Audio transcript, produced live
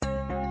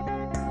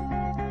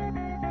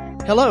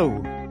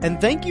Hello, and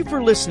thank you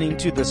for listening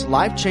to this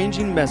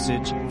life-changing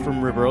message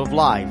from River of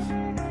Life.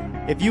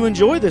 If you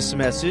enjoy this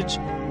message,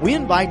 we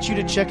invite you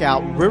to check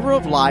out River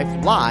of Life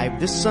live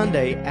this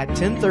Sunday at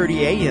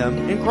 10:30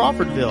 a.m. in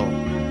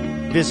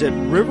Crawfordville. Visit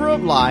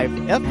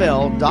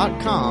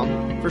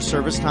riveroflifefl.com for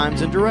service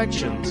times and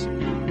directions.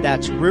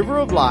 That's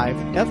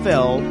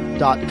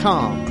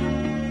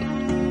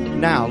riveroflifefl.com.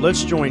 Now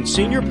let's join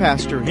Senior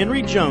Pastor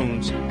Henry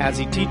Jones as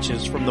he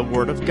teaches from the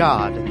Word of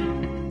God.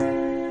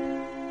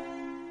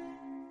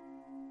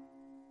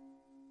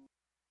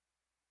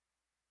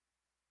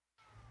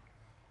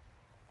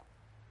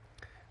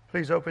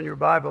 Please open your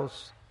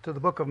Bibles to the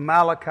book of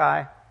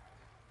Malachi,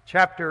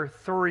 chapter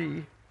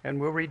 3,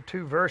 and we'll read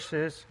 2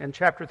 verses in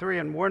chapter 3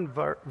 and one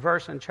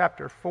verse in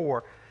chapter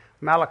 4.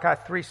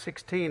 Malachi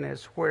 3:16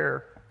 is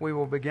where we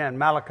will begin.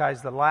 Malachi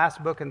is the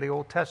last book in the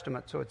Old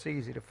Testament, so it's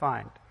easy to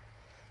find.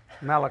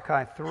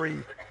 Malachi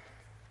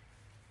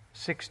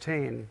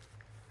 3:16.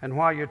 And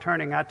while you're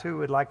turning, I too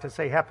would like to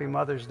say Happy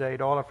Mother's Day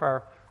to all of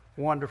our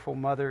wonderful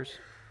mothers.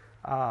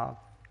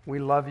 We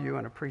love you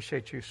and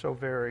appreciate you so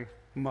very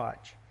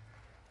much.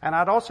 And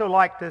I'd also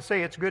like to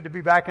say it's good to be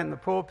back in the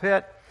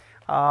pulpit.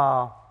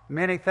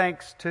 Many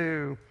thanks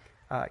to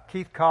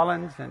Keith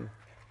Collins and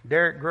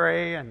Derek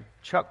Gray and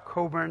Chuck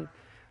Coburn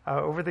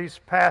over these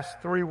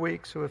past 3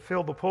 weeks who have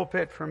filled the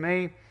pulpit for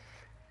me.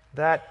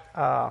 That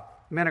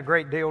meant a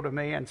great deal to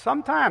me. And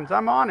sometimes,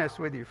 I'm honest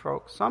with you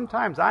folks,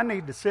 sometimes I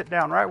need to sit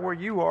down right where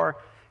you are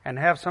and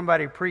have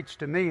somebody preach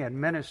to me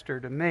and minister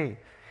to me.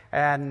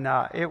 And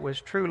it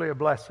was truly a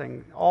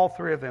blessing. All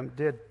three of them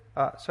did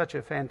such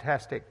a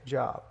fantastic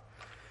job.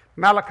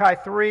 Malachi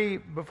 3,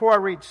 before I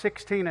read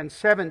 16 and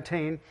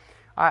 17,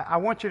 I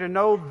want you to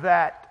know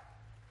that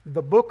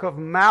the book of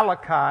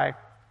Malachi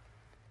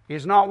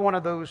is not one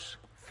of those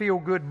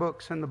feel-good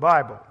books in the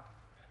Bible.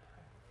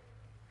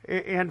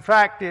 In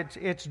fact,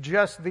 it's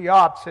just the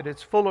opposite.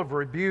 It's full of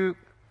rebuke,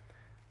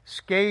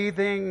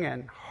 scathing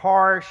and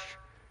harsh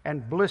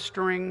and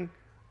blistering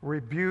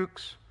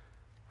rebukes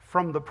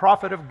from the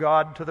prophet of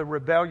God to the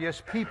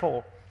rebellious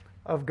people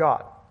of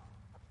God.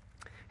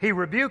 He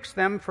rebukes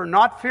them for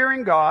not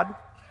fearing God,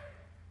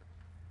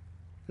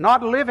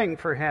 not living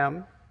for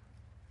Him,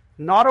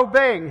 not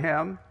obeying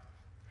Him,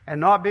 and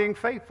not being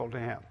faithful to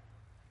Him.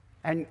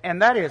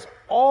 And that is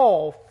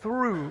all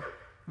through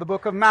the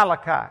book of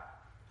Malachi.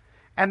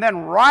 And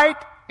then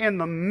right in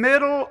the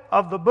middle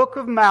of the book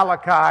of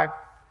Malachi,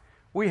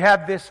 we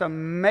have this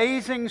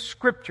amazing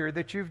scripture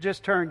that you've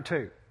just turned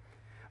to.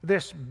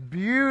 This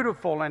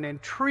beautiful and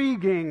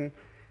intriguing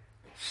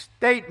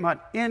statement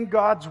in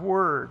God's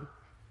Word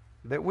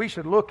that we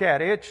should look at.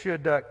 It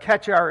should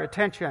catch our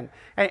attention.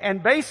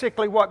 And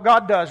basically what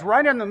God does,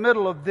 right in the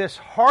middle of this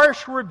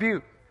harsh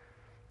rebuke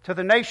to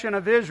the nation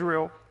of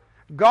Israel,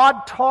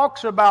 God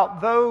talks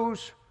about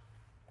those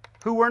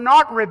who were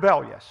not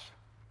rebellious,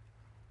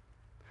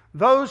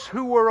 those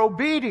who were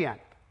obedient,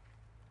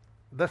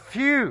 the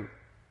few,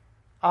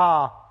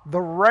 the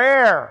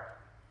rare,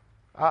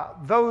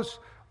 those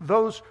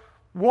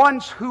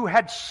ones who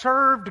had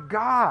served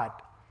God,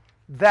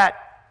 that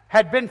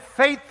had been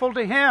faithful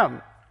to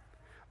Him,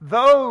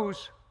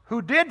 those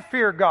who did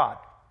fear God,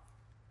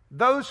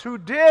 those who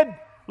did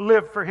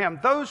live for Him,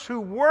 those who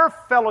were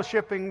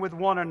fellowshipping with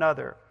one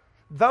another,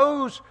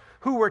 those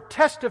who were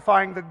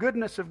testifying the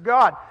goodness of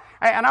God.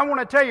 And I want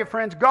to tell you,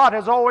 friends, God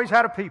has always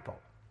had a people.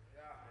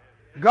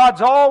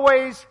 God's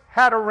always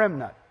had a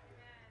remnant.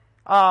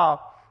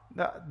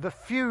 The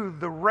few,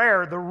 the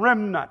rare, the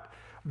remnant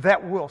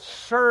that will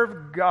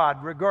serve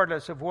God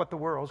regardless of what the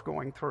world's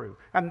going through.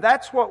 And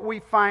that's what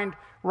we find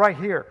right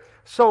here.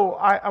 So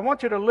I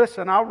want you to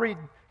listen. I'll read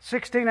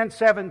 16 and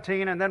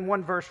 17 and then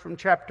one verse from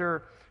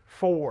chapter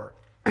 4.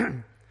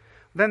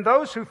 Then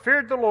those who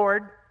feared the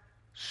Lord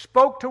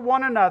spoke to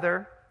one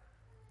another,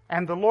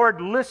 and the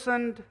Lord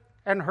listened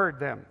and heard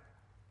them.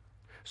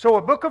 So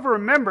a book of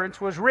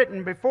remembrance was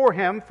written before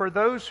Him for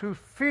those who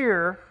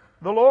fear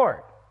the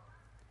Lord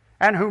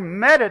and who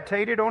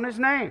meditated on His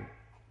name.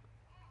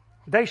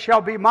 They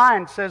shall be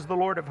mine, says the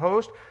Lord of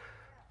hosts,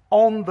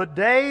 on the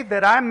day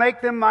that I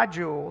make them my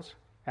jewels,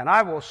 and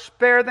I will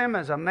spare them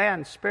as a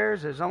man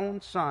spares his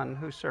own son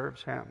who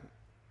serves him.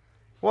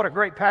 What a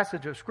great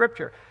passage of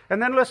Scripture.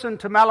 And then listen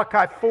to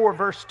Malachi 4,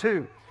 verse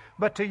 2.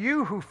 But to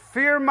you who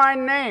fear my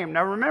name.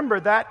 Now remember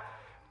that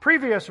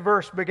previous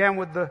verse began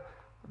with the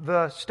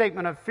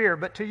statement of fear.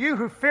 But to you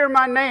who fear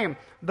my name,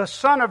 the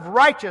Son of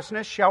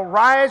Righteousness shall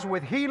rise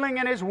with healing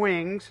in His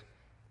wings,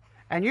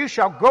 and you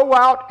shall go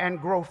out and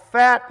grow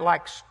fat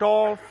like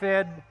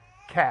stall-fed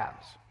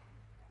calves.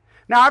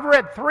 Now, I've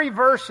read 3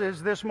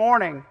 verses this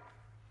morning,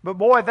 but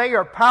boy, they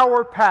are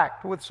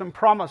power-packed with some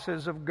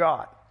promises of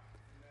God.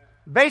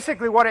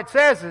 Basically, what it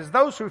says is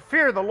those who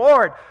fear the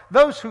Lord,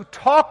 those who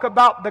talk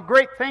about the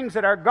great things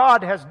that our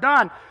God has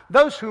done,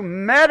 those who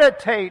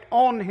meditate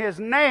on His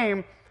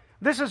name,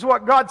 this is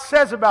what God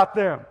says about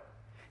them.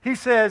 He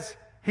says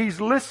He's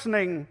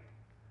listening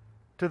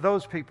to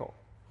those people.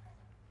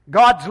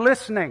 God's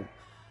listening.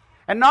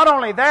 And not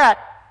only that,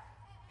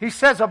 He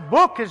says a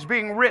book is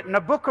being written,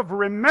 a book of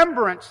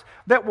remembrance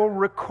that will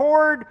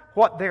record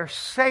what they're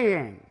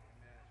saying.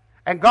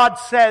 And God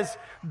says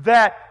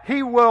that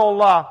He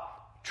will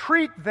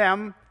treat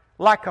them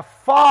like a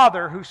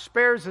father who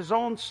spares his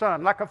own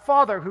son, like a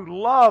father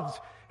who loves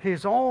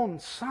his own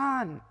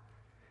son.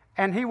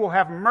 And He will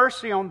have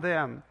mercy on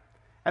them.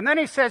 And then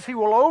He says He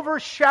will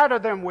overshadow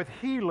them with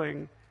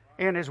healing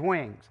in His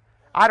wings.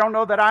 I don't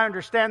know that I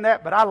understand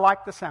that, but I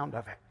like the sound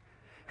of it.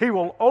 He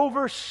will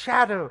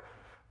overshadow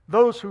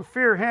those who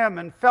fear Him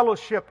and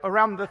fellowship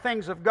around the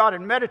things of God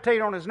and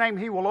meditate on His name.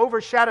 He will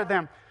overshadow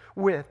them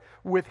with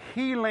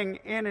healing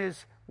in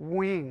His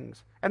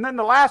wings. And then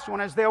the last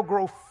one is they'll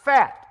grow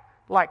fat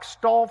like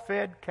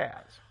stall-fed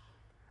calves.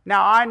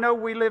 Now, I know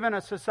we live in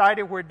a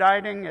society where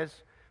dieting is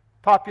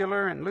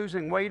popular and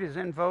losing weight is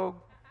in vogue.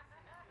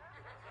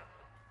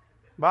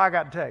 But I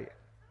got to tell you,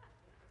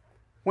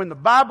 when the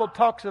Bible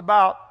talks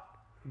about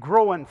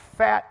growing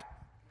fat,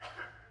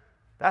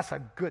 that's a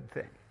good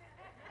thing.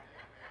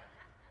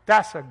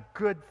 That's a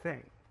good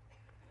thing.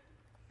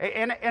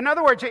 In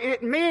other words,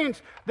 it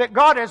means that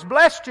God has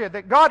blessed you,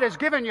 that God has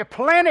given you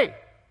plenty.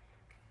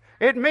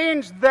 It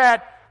means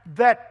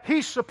that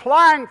He's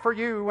supplying for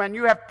you and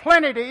you have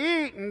plenty to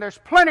eat and there's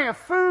plenty of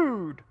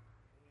food.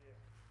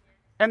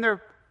 And there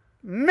are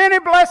many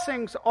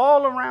blessings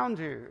all around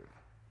you.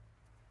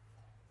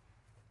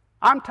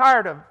 I'm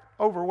tired of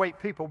overweight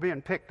people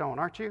being picked on,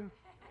 aren't you?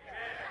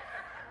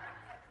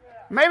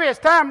 Maybe it's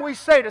time we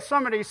say to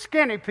some of these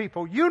skinny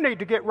people, you need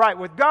to get right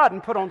with God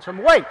and put on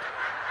some weight.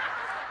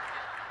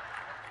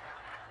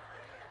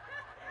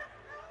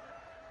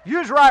 You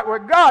was right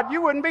with God,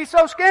 you wouldn't be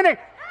so skinny.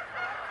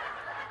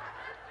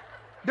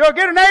 Do I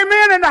get an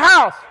amen in the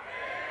house?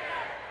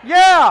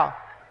 Yeah.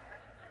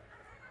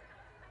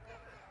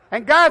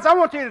 And guys, I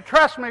want you to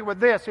trust me with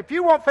this. If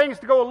you want things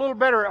to go a little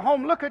better at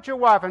home, look at your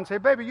wife and say,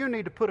 baby, you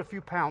need to put a few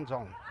pounds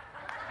on.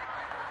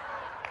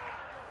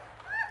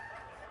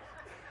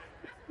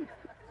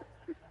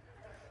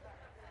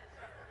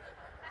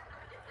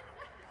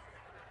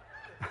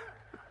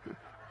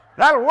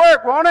 That'll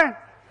work, won't it?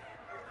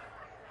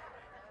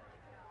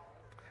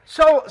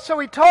 So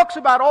he talks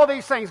about all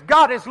these things.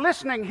 God is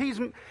listening.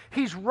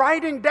 He's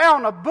writing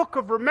down a book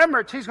of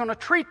remembrance. He's going to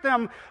treat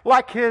them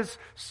like His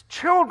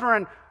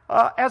children.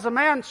 As a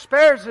man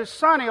spares his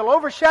son, He'll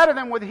overshadow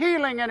them with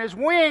healing in His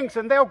wings,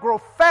 and they'll grow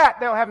fat.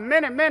 They'll have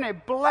many, many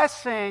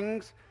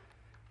blessings.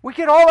 We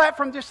get all that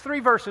from just 3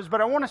 verses, but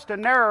I want us to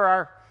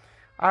narrow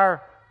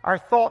our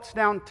thoughts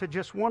down to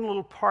just one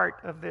little part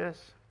of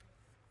this.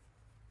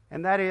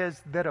 And that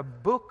is that a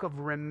book of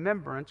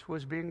remembrance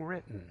was being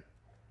written.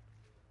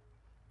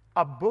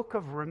 A book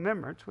of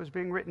remembrance was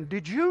being written.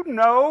 Did you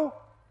know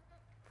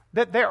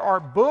that there are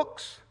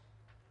books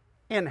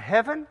in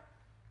heaven?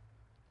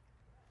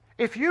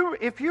 If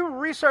you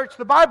research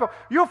the Bible,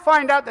 you'll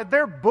find out that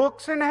there are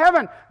books in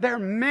heaven. There are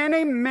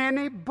many,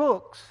 many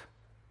books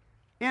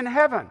in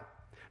heaven.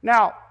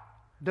 Now,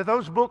 do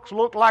those books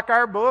look like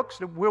our books?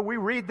 Will we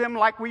read them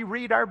like we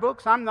read our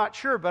books? I'm not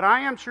sure, but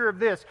I am sure of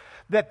this,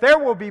 that there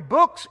will be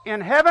books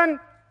in heaven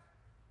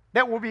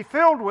that will be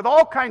filled with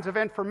all kinds of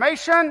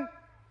information.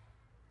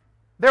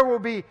 There will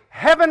be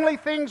heavenly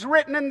things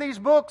written in these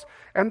books,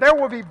 and there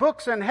will be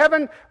books in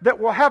heaven that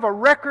will have a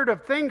record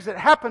of things that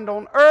happened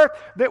on earth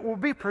that will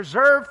be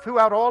preserved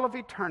throughout all of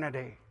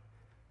eternity.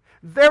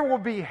 There will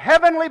be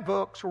heavenly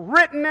books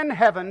written in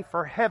heaven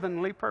for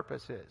heavenly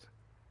purposes.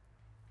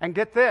 And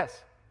get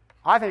this,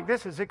 I think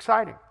this is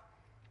exciting.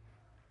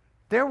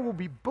 There will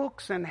be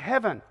books in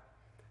heaven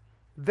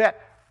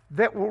that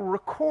will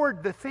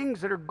record the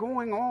things that are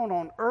going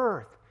on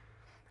earth.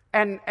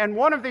 And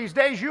one of these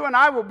days, you and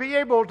I will be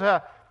able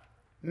to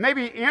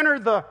maybe enter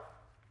the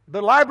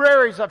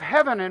libraries of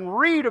heaven and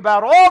read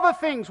about all the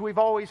things we've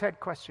always had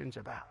questions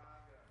about.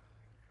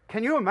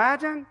 Can you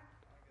imagine?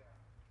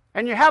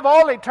 And you have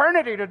all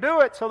eternity to do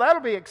it, so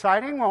that'll be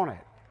exciting, won't it?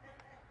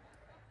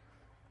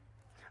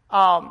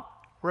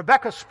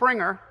 Rebecca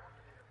Springer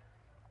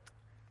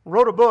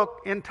wrote a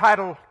book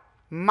entitled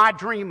My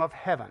Dream of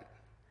Heaven.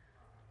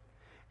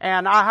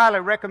 And I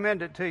highly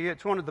recommend it to you.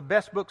 It's one of the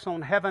best books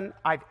on heaven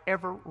I've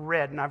ever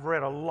read. And I've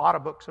read a lot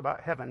of books about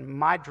heaven.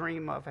 My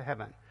Dream of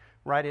Heaven.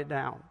 Write it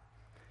down.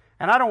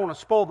 And I don't want to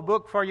spoil the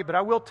book for you, but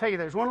I will tell you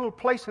there's one little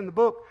place in the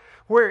book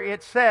where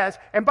it says,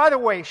 and by the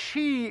way,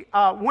 she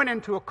went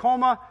into a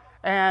coma,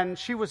 and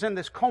she was in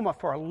this coma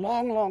for a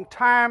long, long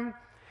time.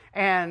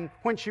 And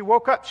when she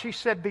woke up, she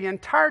said the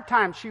entire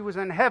time she was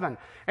in heaven,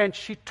 and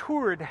she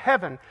toured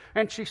heaven,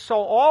 and she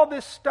saw all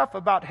this stuff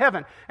about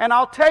heaven. And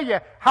I'll tell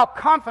you how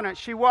confident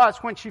she was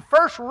when she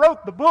first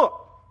wrote the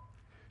book.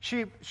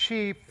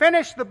 She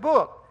finished the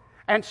book,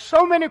 and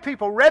so many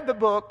people read the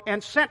book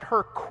and sent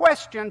her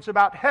questions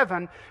about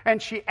heaven,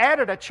 and she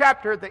added a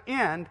chapter at the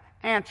end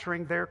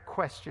answering their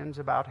questions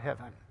about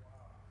heaven.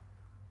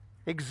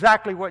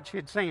 Exactly what she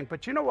had seen.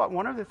 But you know what?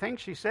 One of the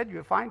things she said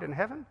you'll find in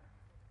heaven?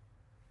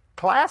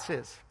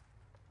 Classes,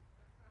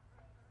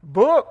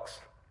 books,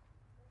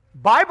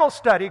 Bible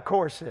study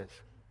courses.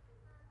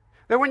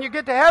 That when you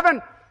get to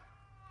heaven,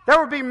 There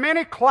would be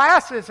many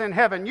classes in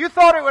heaven. You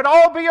thought it would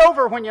all be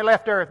over when you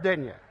left earth,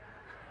 didn't you?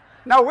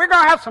 No, we're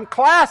going to have some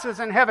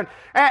classes in heaven.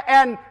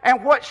 And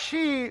what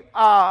she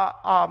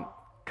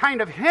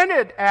kind of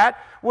hinted at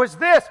was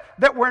this,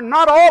 that we're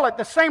not all at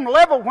the same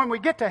level when we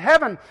get to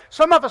heaven.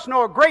 Some of us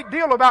know a great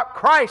deal about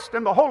Christ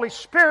and the Holy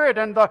Spirit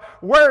and the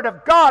Word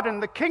of God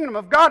and the kingdom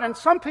of God, and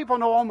some people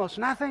know almost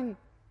nothing.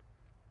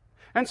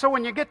 And so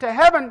when you get to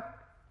heaven,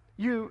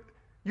 you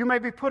may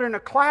be put in a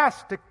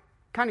class to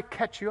kind of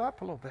catch you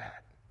up a little bit.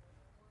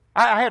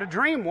 I had a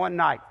dream one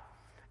night,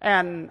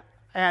 and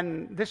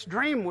this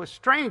dream was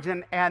strange,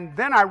 and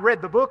then I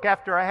read the book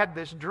after I had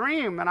this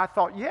dream, and I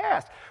thought,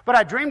 yes. But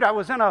I dreamed I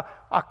was in a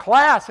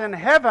class in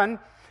heaven,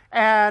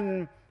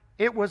 and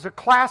it was a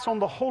class on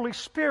the Holy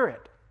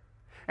Spirit.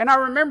 And I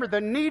remember the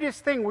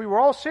neatest thing, we were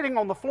all sitting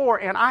on the floor,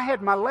 and I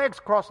had my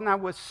legs crossed, and I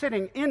was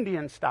sitting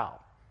Indian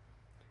style,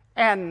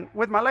 and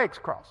with my legs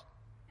crossed.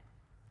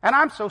 And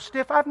I'm so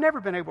stiff, I've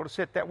never been able to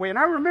sit that way. And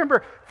I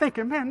remember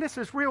thinking, man, this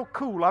is real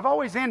cool. I've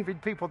always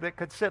envied people that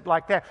could sit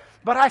like that.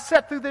 But I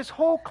sat through this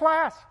whole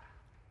class,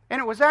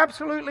 and it was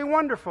absolutely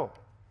wonderful.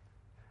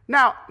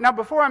 Now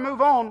before I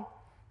move on,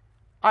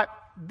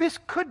 this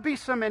could be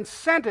some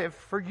incentive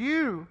for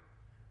you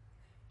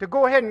to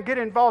go ahead and get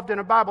involved in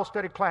a Bible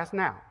study class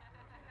now.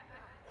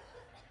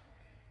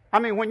 I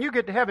mean, when you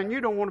get to heaven, you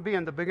don't want to be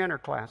in the beginner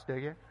class, do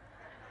you?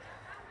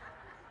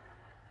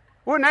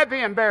 Wouldn't that be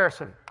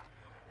embarrassing?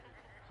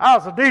 I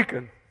was a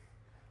deacon.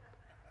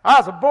 I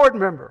was a board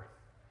member.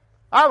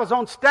 I was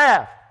on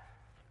staff.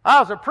 I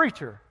was a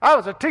preacher. I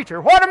was a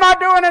teacher. What am I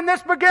doing in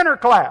this beginner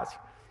class?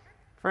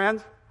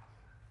 Friends,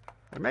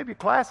 there may be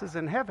classes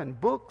in heaven,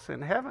 books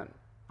in heaven.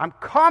 I'm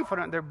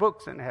confident there are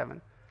books in heaven,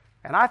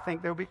 and I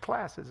think there will be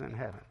classes in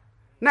heaven.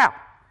 Now,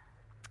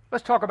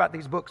 let's talk about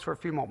these books for a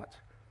few moments.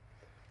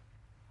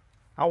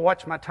 I'll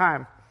watch my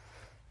time.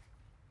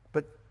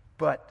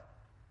 But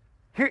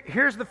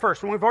here's the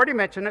first one. We've already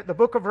mentioned it, the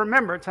Book of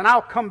Remembrance, and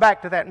I'll come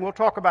back to that, and we'll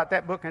talk about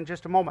that book in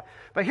just a moment.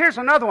 But here's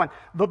another one,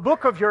 the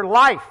Book of Your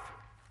Life.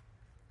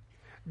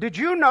 Did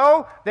you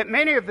know that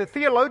many of the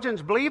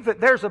theologians believe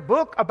that there's a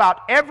book about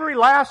every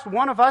last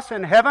one of us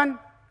in heaven?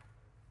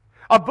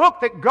 A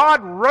book that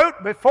God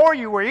wrote before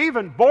you were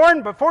even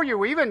born, before you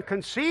were even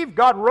conceived.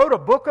 God wrote a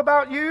book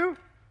about you.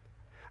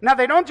 Now,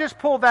 they don't just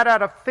pull that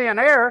out of thin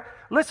air.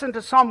 Listen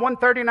to Psalm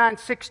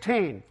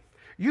 139:16.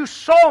 You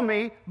saw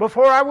me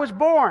before I was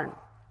born.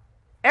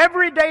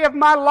 Every day of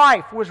my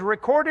life was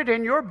recorded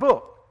in your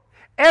book.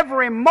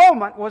 Every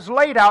moment was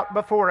laid out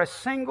before a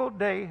single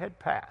day had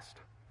passed.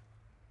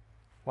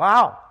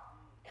 Wow.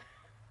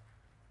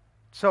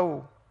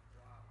 So,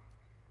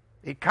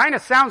 it kind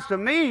of sounds to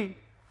me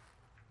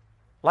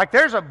like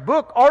there's a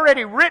book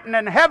already written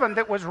in heaven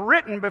that was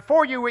written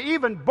before you were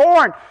even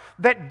born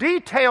that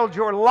detailed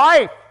your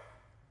life.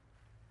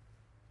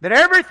 That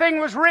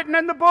everything was written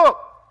in the book.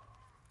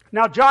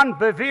 Now, John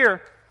Bevere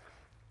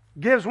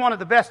gives one of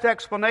the best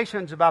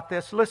explanations about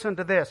this. Listen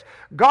to this.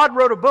 God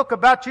wrote a book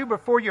about you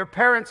before your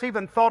parents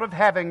even thought of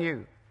having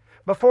you,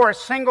 before a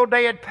single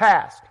day had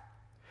passed.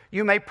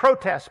 You may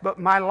protest, but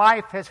my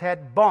life has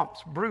had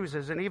bumps,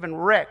 bruises, and even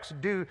wrecks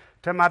due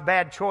to my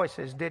bad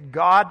choices. Did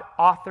God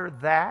author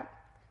that?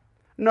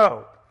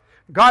 No.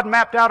 God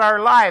mapped out our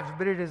lives,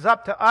 but it is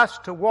up to us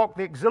to walk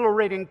the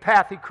exhilarating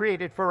path He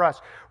created for us.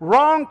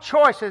 Wrong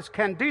choices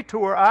can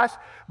detour us,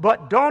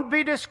 but don't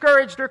be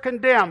discouraged or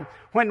condemned.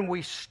 When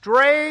we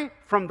stray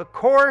from the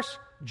course,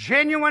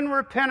 genuine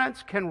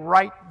repentance can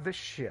right the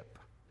ship.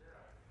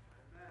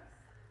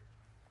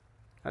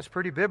 That's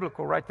pretty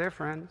biblical right there,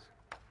 friends.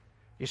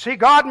 You see,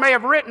 God may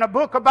have written a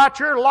book about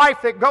your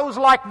life that goes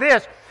like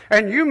this,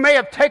 and you may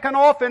have taken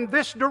off in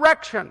this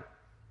direction.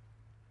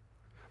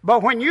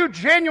 But when you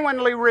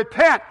genuinely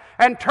repent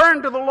and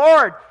turn to the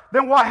Lord,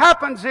 then what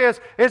happens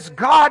is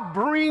God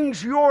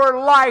brings your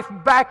life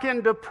back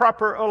into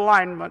proper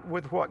alignment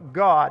with what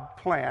God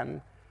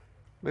planned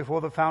before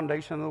the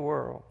foundation of the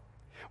world.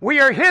 We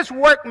are His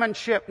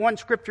workmanship, one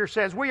scripture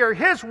says. We are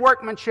His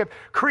workmanship,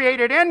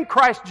 created in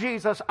Christ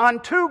Jesus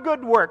unto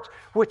good works,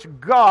 which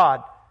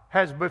God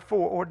has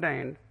before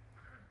ordained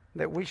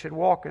that we should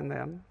walk in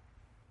them.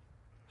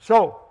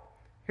 So,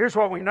 here's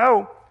what we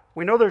know.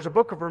 We know there's a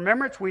book of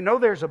remembrance. We know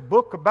there's a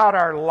book about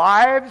our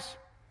lives.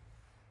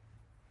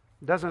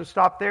 It doesn't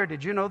stop there.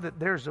 Did you know that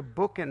there's a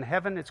book in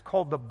heaven? It's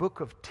called the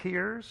Book of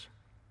Tears.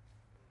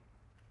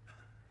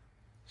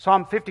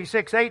 Psalm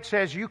 56:8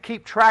 says, you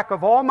keep track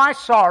of all my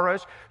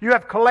sorrows. You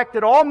have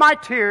collected all my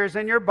tears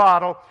in your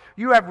bottle.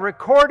 You have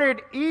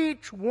recorded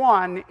each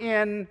one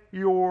in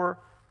your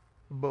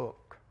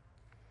book.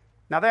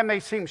 Now that may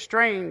seem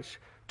strange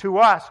to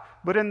us,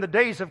 but in the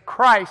days of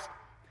Christ,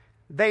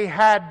 they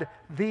had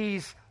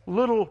these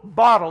little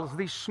bottles,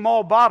 these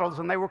small bottles,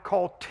 and they were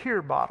called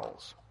tear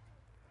bottles.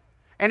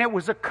 And it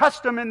was a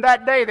custom in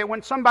that day that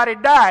when somebody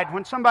died,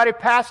 when somebody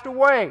passed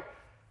away,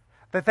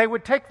 that they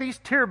would take these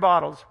tear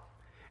bottles,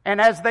 and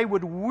as they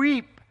would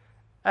weep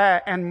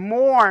and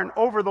mourn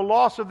over the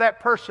loss of that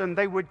person,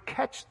 they would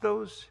catch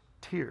those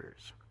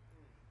tears.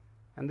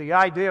 And the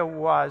idea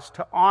was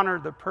to honor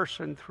the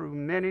person through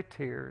many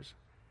tears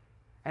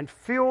and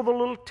fill the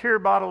little tear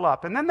bottle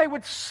up. And then they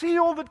would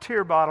seal the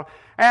tear bottle.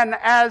 And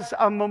as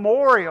a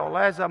memorial,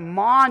 as a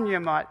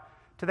monument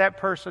to that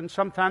person,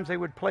 sometimes they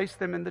would place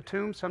them in the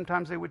tomb.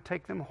 Sometimes they would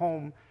take them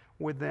home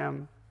with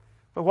them.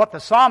 But what the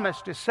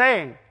psalmist is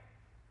saying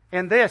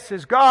in this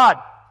is, God,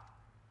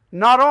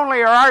 not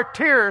only are our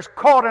tears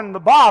caught in the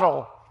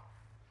bottle,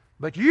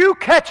 but you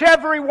catch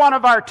every one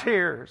of our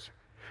tears.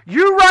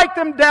 You write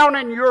them down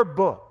in your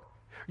book.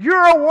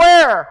 You're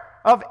aware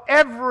of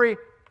every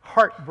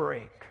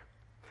heartbreak.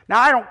 Now,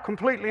 I don't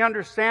completely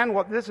understand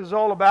what this is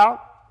all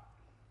about.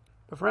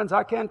 But friends,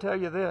 I can tell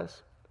you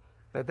this,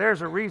 that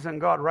there's a reason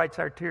God writes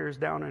our tears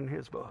down in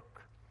His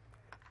book.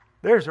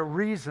 There's a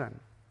reason.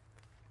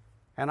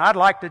 And I'd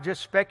like to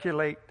just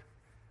speculate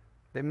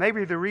that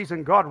maybe the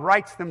reason God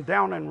writes them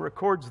down and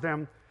records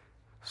them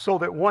so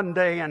that one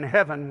day in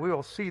heaven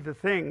we'll see the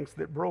things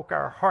that broke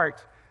our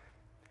hearts,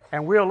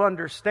 and we'll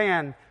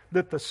understand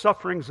that the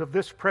sufferings of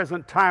this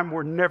present time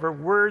were never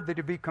worthy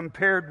to be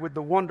compared with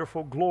the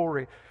wonderful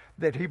glory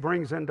that He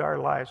brings into our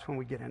lives when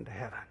we get into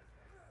heaven.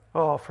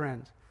 Oh,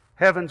 friends,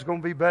 heaven's going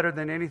to be better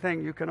than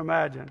anything you can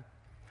imagine.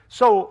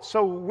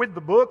 So with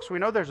the books, we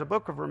know there's a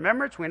book of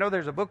remembrance. We know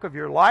there's a book of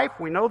your life.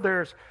 We know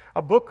there's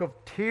a book of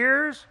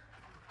tears.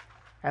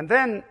 And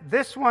then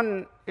this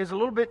one is a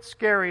little bit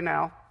scary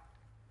now,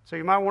 so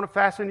you might want to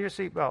fasten your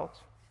seatbelts.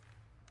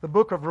 The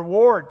book of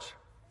rewards.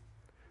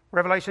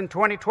 Revelation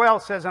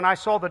 20:12 says, "And I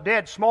saw the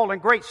dead, small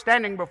and great,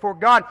 standing before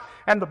God,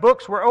 and the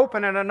books were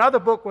open, and another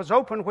book was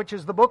opened, which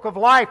is the book of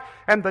life.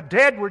 And the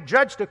dead were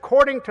judged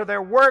according to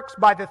their works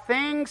by the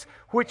things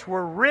which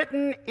were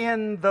written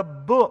in the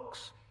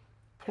books."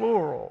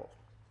 Plural.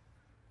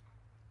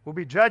 We'll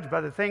be judged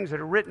by the things that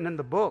are written in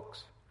the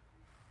books.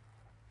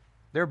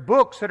 They're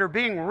books that are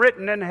being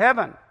written in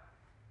heaven.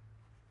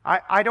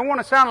 I don't want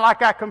to sound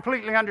like I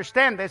completely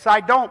understand this.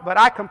 I don't, but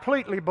I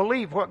completely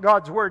believe what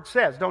God's Word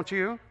says, don't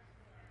you?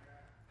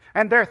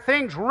 And there are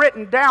things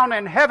written down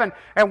in heaven,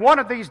 and one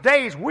of these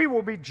days we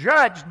will be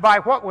judged by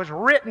what was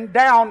written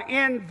down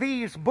in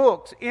these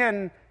books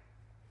in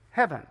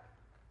heaven.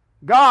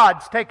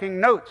 God's taking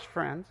notes,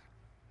 friends,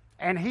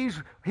 and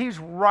He's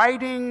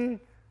writing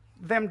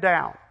them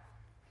down.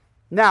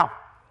 Now,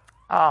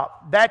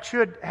 that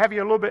should have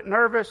you a little bit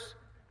nervous,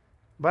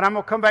 but I'm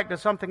going to come back to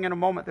something in a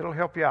moment that will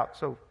help you out,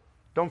 so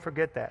don't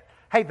forget that.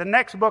 Hey, the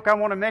next book I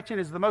want to mention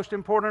is the most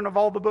important of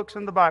all the books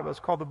in the Bible. It's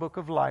called the Book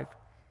of Life,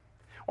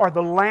 or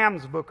the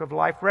Lamb's Book of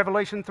Life.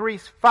 Revelation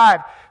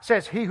 3:5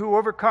 says, "He who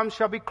overcomes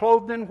shall be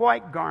clothed in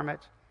white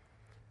garments,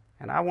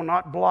 and I will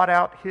not blot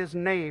out his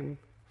name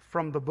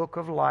from the book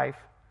of life,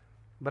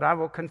 but I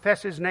will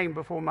confess his name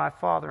before my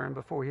Father and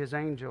before His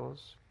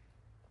angels."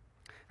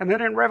 And then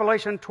in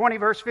Revelation 20,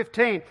 verse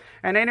 15,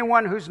 "And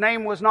anyone whose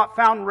name was not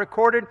found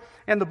recorded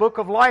in the book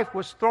of life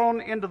was thrown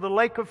into the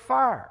lake of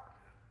fire."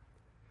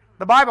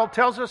 The Bible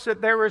tells us that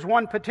there is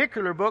one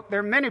particular book. There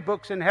are many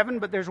books in heaven,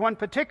 but there's one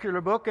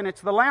particular book, and it's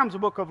the Lamb's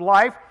Book of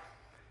Life.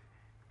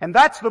 And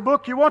that's the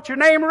book you want your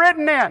name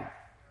written in.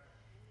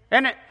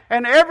 And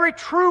every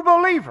true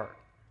believer,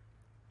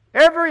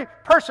 every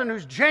person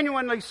who's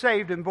genuinely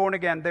saved and born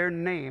again, their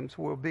names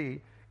will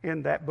be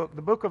in that book.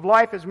 The Book of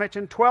Life is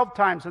mentioned 12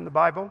 times in the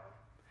Bible.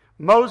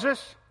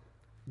 Moses,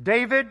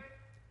 David,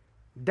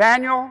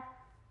 Daniel,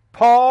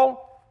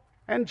 Paul,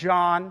 and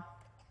John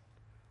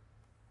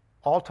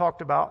all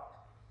talked about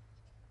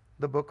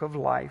the book of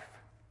life.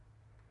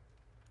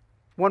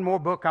 One more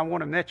book I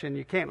want to mention,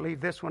 you can't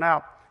leave this one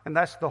out, and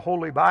that's the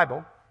Holy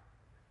Bible.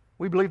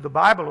 We believe the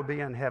Bible will be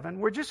in heaven.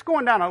 We're just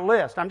going down a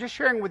list. I'm just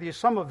sharing with you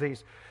some of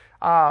these.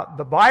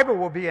 The Bible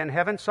will be in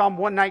heaven. Psalm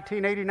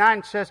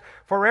 119:89 says,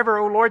 "Forever,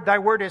 O Lord, thy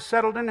word is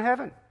settled in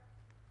heaven."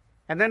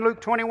 And then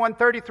Luke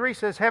 21:33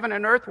 says, "Heaven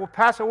and earth will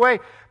pass away,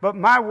 but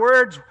my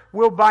words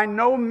will by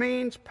no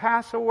means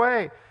pass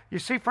away." You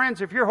see,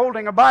 friends, if you're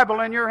holding a Bible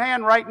in your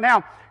hand right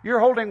now,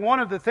 you're holding one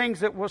of the things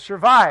that will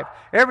survive.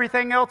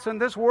 Everything else in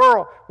this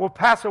world will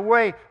pass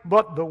away,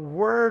 but the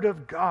Word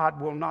of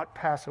God will not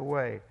pass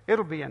away.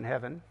 It'll be in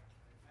heaven.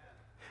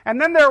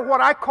 And then there are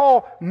what I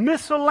call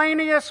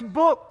miscellaneous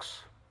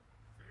books.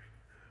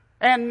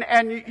 And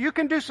you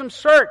can do some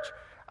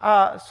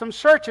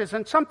searches,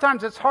 and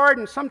sometimes it's hard,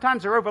 and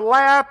sometimes they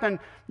overlap, and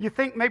you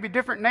think maybe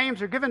different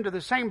names are given to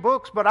the same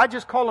books, but I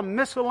just call them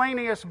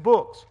miscellaneous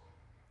books.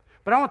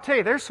 But I want to tell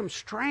you, there's some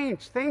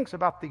strange things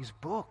about these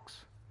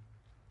books.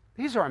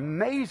 These are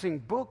amazing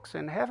books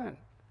in heaven.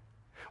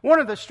 One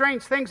of the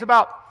strange things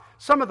about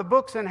some of the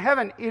books in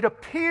heaven, it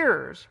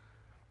appears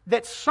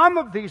that some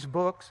of these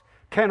books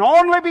can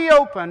only be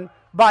opened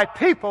by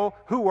people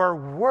who are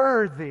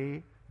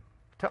worthy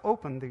to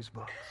open these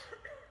books.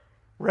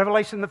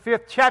 Revelation, the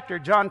 5th chapter,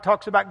 John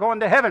talks about going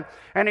to heaven,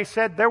 and he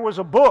said there was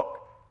a book.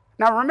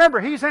 Now remember,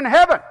 he's in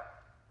heaven.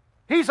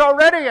 He's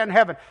already in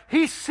heaven.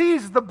 He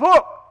sees the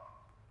book.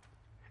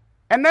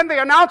 And then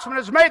the announcement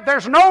is made,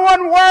 there's no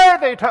one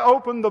worthy to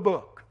open the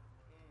book.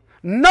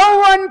 No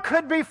one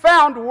could be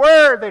found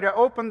worthy to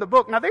open the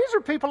book. Now these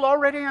are people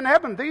already in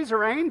heaven. These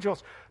are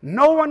angels.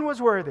 No one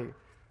was worthy.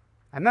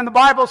 And then the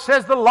Bible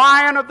says the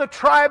Lion of the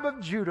tribe of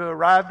Judah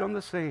arrived on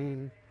the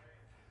scene.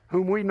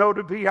 whom we know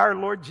to be our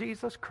Lord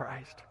Jesus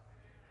Christ.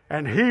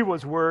 And He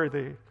was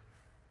worthy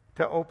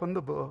to open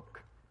the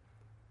book.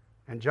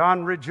 And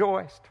John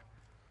rejoiced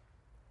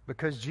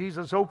because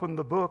Jesus opened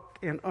the book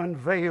and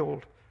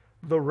unveiled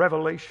the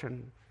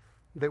revelation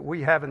that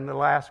we have in the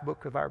last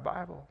book of our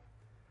Bible.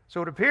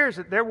 So it appears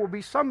that there will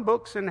be some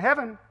books in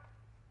heaven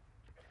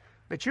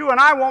that you and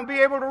I won't be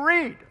able to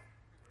read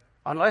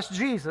unless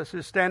Jesus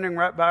is standing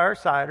right by our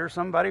side or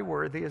somebody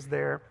worthy is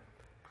there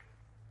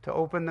to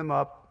open them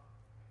up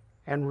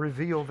and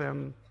reveal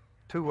them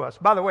to us.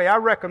 By the way, I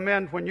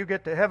recommend when you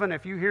get to heaven,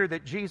 if you hear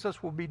that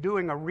Jesus will be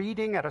doing a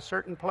reading at a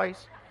certain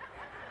place,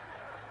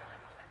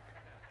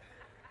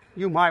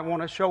 you might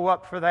want to show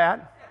up for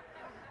that.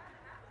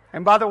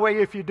 And by the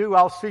way, if you do,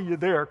 I'll see you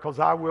there because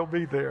I will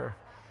be there.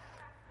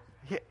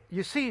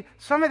 You see,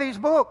 some of these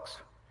books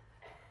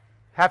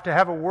have to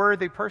have a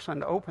worthy person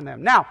to open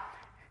them. Now,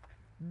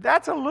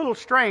 that's a little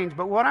strange,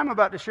 but what I'm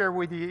about to share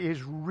with you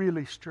is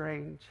really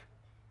strange.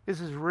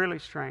 This is really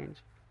strange.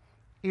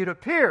 It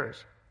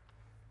appears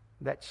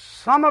that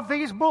some of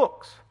these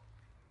books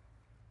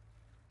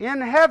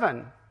in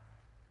heaven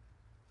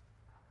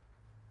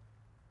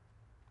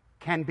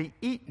can be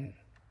eaten.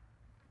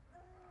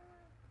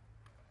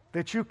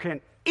 That you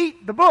can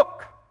eat the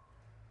book.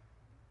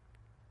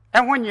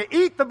 And when you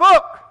eat the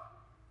book,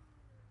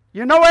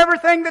 you know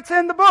everything that's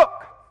in the book.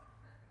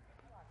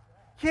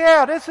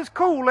 Yeah, this is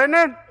cool, isn't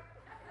it?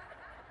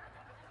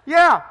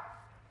 Yeah.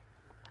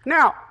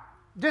 Now,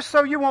 just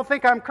so you won't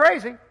think I'm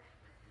crazy,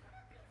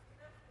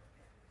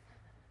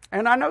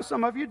 and I know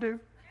some of you do,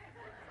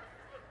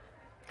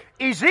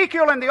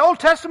 Ezekiel in the Old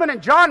Testament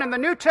and John in the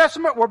New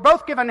Testament were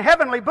both given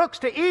heavenly books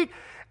to eat,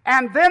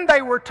 and then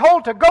they were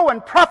told to go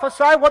and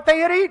prophesy what they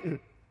had eaten.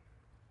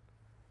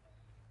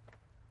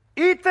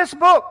 Eat this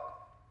book.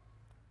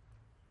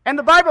 And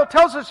the Bible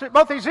tells us that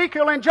both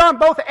Ezekiel and John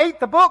both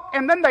ate the book,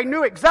 and then they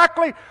knew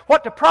exactly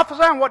what to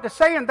prophesy and what to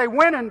say, and they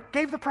went and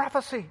gave the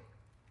prophecy.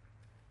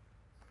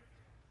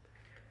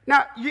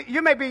 Now,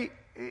 you may be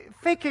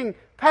thinking,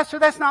 Pastor,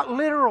 that's not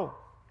literal.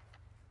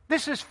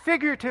 This is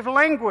figurative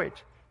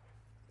language.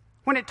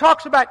 When it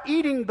talks about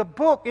eating the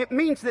book, it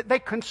means that they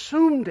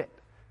consumed it.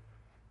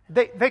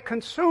 They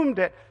consumed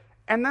it,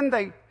 and then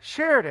they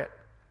shared it.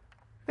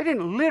 They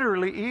didn't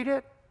literally eat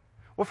it.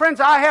 Well, friends,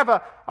 I have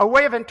a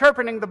way of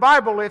interpreting the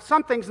Bible. If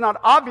something's not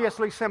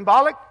obviously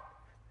symbolic,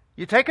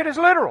 you take it as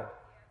literal.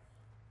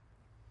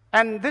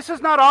 And this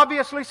is not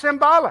obviously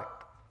symbolic.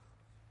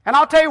 And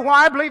I'll tell you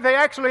why I believe they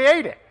actually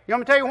ate it. You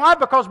want me to tell you why?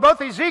 Because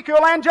both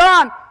Ezekiel and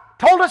John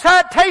told us how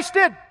it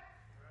tasted.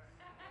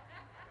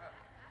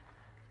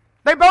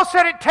 They both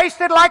said it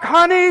tasted like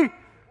honey.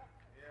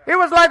 It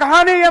was like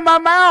honey in my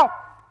mouth.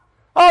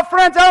 Oh,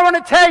 friends, I want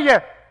to tell you,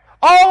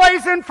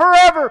 always and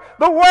forever,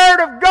 the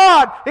Word of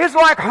God is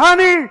like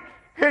honey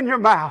in your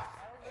mouth.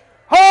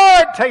 Oh,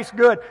 it tastes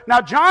good.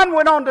 Now, John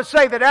went on to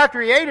say that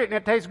after he ate it and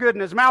it tastes good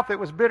in his mouth, it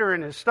was bitter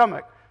in his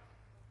stomach.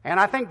 And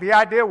I think the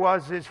idea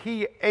was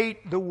he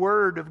ate the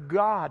Word of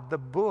God, the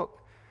book,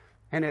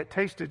 and it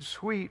tasted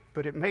sweet,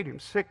 but it made him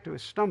sick to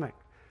his stomach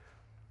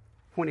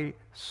when he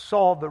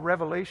saw the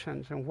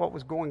revelations and what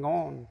was going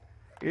on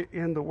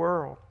in the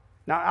world.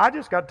 Now, I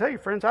just got to tell you,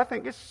 friends, I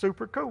think it's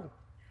super cool.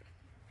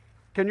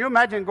 Can you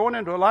imagine going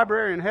into a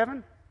library in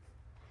heaven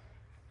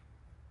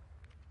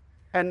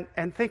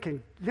and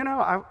thinking, you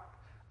know,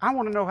 I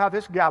want to know how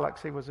this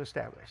galaxy was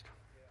established.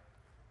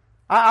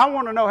 I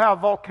want to know how a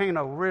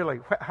volcano really,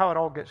 how it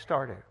all gets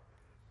started.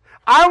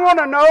 I want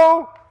to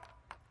know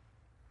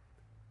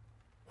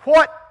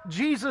what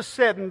Jesus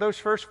said in those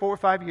first 4 or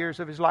 5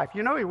 years of his life.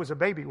 You know he was a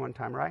baby one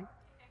time, right?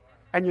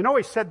 And you know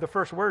he said the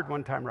first word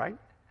one time, right?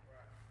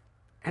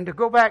 And to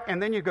go back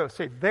and then you go,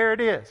 say, there it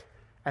is.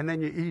 And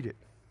then you eat it.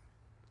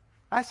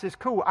 That's just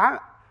cool.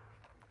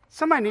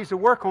 Somebody needs to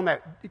work on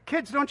that.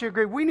 Kids, don't you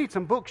agree? We need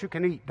some books you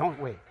can eat, don't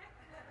we?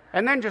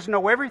 And then just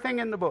know everything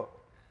in the book.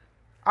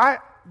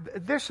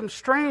 There's some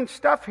strange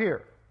stuff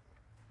here.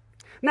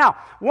 Now,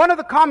 one of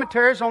the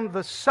commentaries on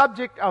the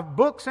subject of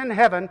books in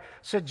heaven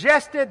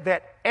suggested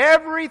that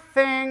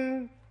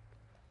everything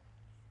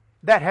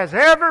that has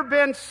ever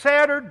been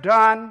said or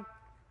done,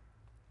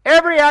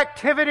 every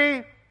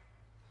activity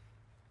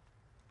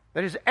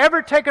that has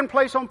ever taken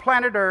place on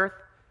planet Earth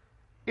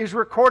is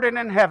recorded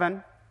in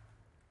heaven.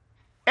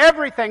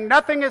 Everything,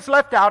 nothing is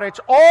left out. It's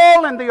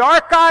all in the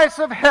archives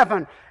of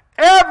heaven.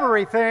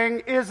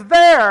 Everything is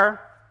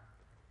there,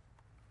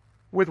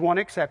 with one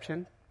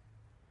exception.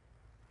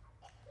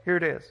 Here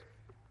it is.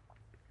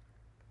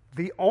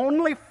 The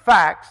only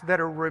facts that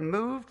are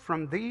removed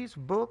from these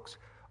books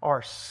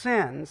are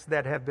sins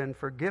that have been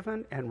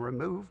forgiven and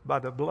removed by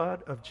the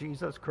blood of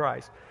Jesus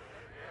Christ.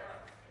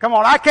 Come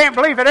on, I can't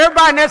believe it.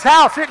 Everybody in this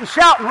house sitting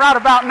shouting right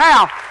about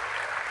now.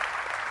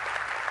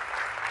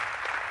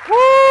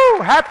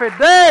 Woo! Happy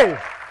day.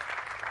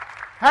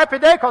 Happy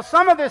day, because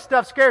some of this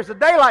stuff scares the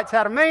daylights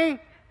out of me.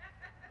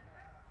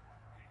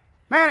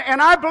 Man,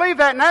 and I believe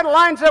that, and that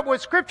lines up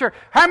with Scripture.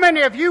 How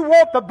many of you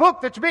want the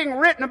book that's being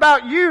written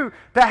about you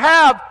to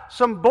have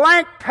some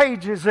blank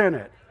pages in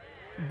it?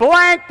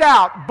 Blanked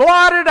out,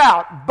 blotted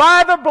out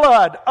by the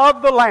blood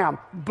of the Lamb.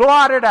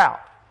 Blotted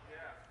out.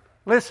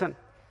 Listen,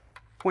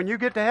 when you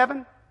get to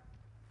heaven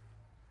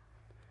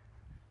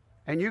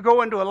and you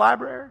go into a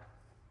library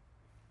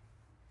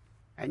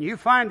and you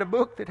find a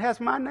book that has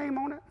my name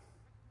on it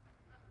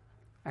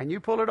and you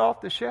pull it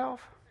off the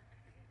shelf,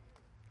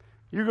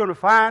 you're going to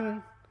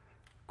find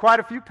quite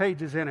a few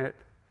pages in it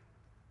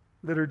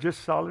that are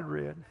just solid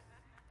red,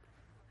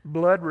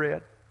 blood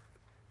red.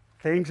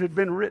 Things had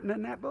been written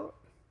in that book.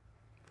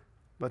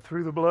 But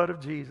through the blood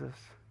of Jesus,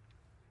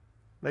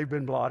 they've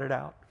been blotted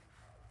out.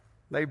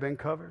 They've been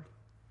covered.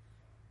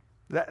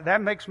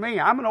 That makes me,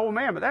 I'm an old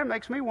man, but that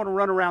makes me want to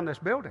run around this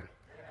building.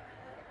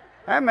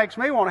 That makes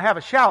me want to have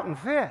a shouting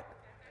fit.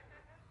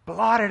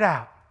 Blotted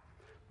out.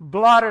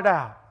 Blotted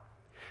out.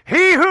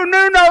 He who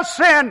knew no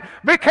sin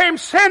became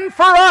sin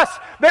for us,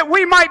 that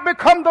we might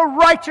become the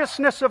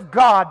righteousness of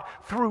God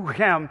through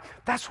Him.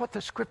 That's what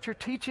the Scripture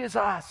teaches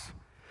us.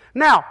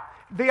 Now,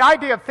 the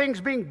idea of things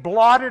being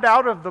blotted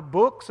out of the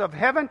books of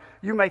heaven,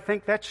 you may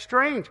think that's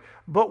strange,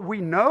 but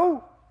we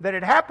know that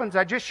it happens.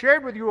 I just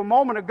shared with you a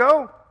moment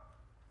ago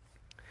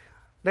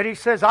that He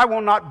says, I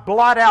will not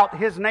blot out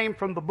His name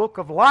from the book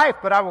of life,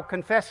 but I will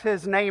confess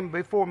His name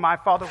before my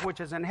Father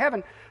which is in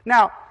heaven.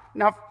 Now,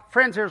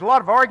 friends, there's a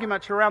lot of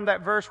arguments around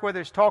that verse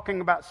whether it's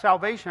talking about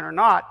salvation or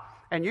not,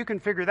 and you can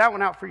figure that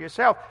one out for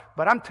yourself.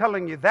 But I'm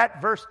telling you,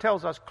 that verse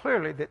tells us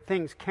clearly that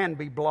things can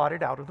be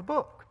blotted out of the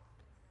book.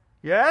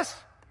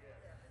 Yes?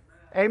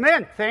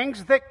 Amen.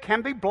 Things that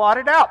can be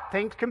blotted out.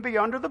 Things can be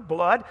under the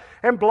blood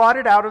and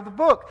blotted out of the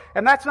book.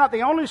 And that's not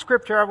the only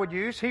scripture I would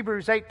use.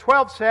 Hebrews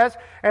 8:12 says,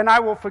 and I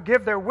will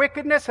forgive their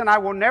wickedness and I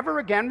will never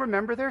again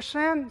remember their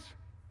sins.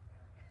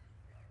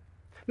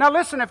 Now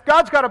listen, if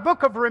God's got a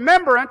book of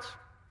remembrance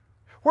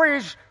where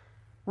He's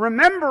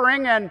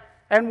remembering and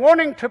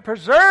wanting to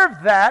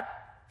preserve that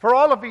for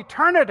all of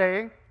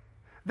eternity,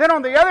 then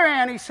on the other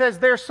hand He says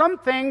there's some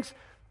things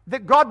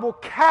that God will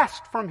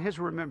cast from His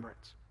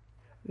remembrance.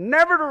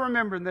 Never to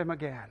remember them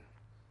again.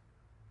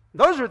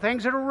 Those are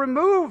things that are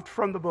removed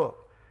from the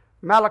book.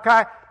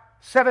 Malachi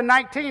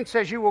 7:19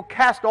 says, you will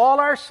cast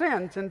all our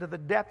sins into the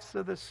depths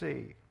of the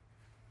sea.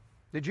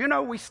 Did you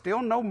know we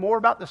still know more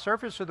about the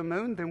surface of the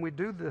moon than we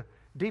do the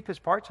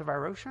deepest parts of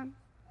our ocean?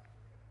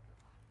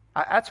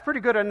 That's a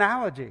pretty good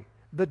analogy.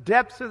 The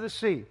depths of the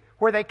sea,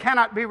 where they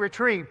cannot be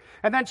retrieved.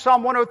 And then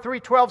Psalm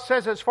 103:12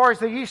 says, as far as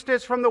the east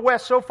is from the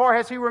west, so far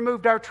has He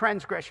removed our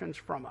transgressions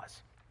from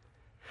us.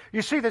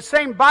 You see, the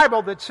same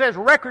Bible that says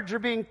records are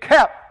being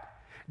kept,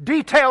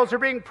 details are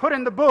being put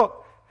in the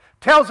book,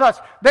 tells us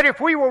that if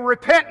we will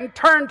repent and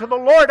turn to the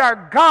Lord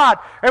our God,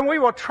 and we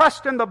will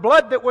trust in the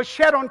blood that was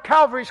shed on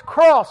Calvary's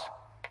cross,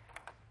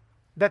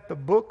 that the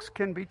books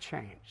can be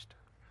changed.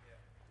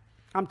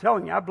 I'm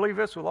telling you, I believe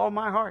this with all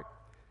my heart,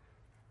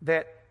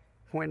 that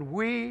when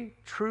we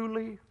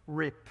truly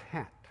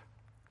repent,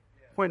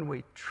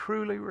 we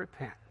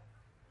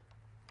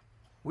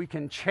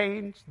can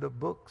change the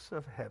books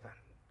of heaven.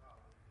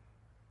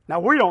 Now,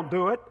 we don't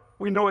do it.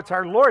 We know it's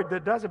our Lord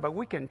that does it, but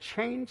we can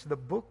change the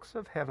books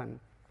of heaven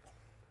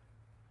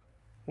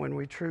when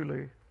we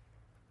truly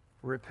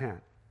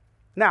repent.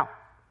 Now,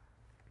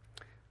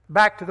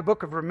 back to the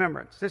book of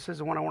remembrance. This is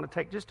the one I want to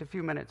take just a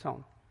few minutes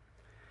on.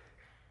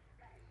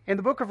 In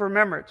the book of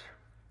remembrance,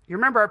 you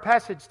remember our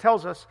passage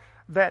tells us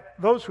that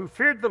those who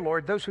feared the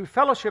Lord, those who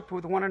fellowshiped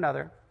with one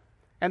another,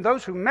 and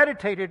those who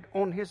meditated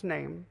on His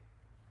name,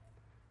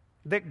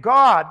 that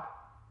God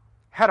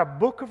had a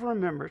book of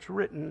remembrance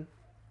written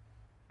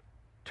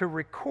to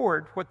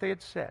record what they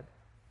had said.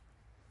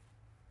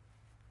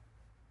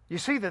 You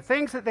see, the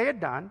things that they had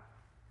done,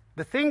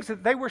 the things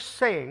that they were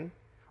saying,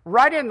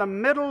 right in the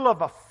middle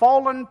of a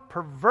fallen,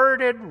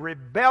 perverted,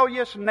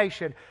 rebellious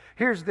nation,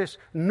 here's this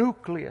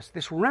nucleus,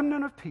 this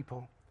remnant of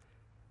people,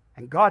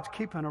 and God's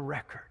keeping a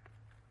record.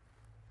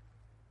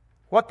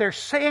 What they're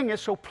saying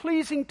is so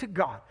pleasing to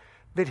God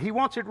that He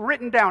wants it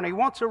written down. He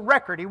wants a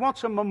record. He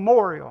wants a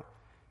memorial.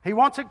 He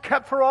wants it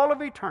kept for all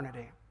of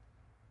eternity.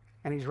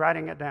 And He's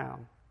writing it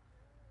down.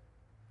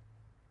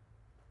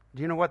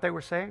 Do you know what they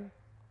were saying?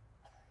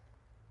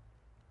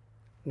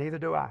 Neither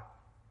do I.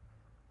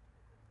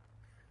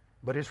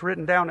 But it's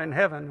written down in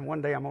heaven, and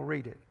one day I'm going to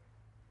read it.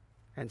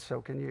 And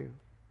so can you.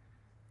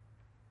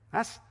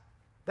 That's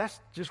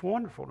just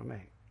wonderful to me.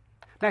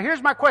 Now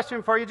here's my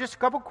question for you, just a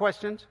couple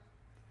questions.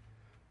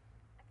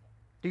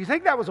 Do you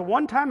think that was a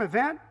one-time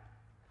event?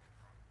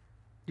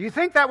 Do you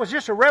think that was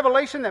just a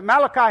revelation that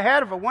Malachi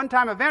had of a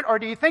one-time event? Or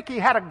do you think he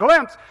had a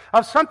glimpse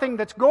of something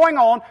that's going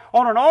on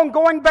an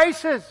ongoing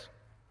basis?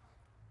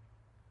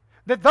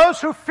 That those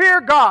who fear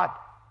God,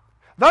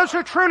 those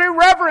who truly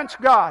reverence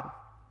God,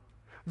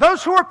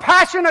 those who are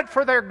passionate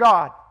for their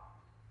God,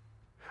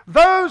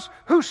 those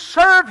who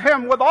serve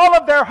Him with all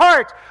of their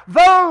hearts,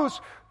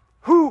 those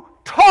who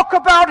talk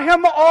about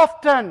Him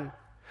often,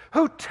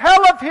 who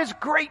tell of His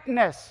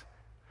greatness,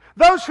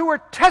 those who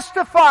are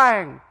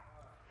testifying,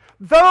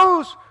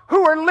 those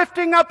who are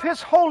lifting up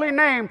His holy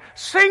name,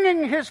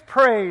 singing His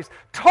praise,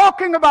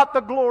 talking about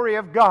the glory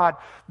of God,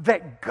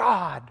 that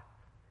God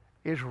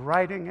is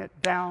writing it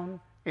down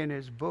in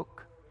His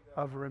book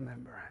of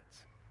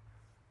remembrance.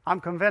 I'm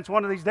convinced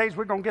one of these days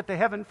we're going to get to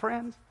heaven,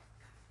 friends,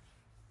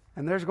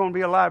 and there's going to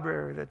be a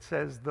library that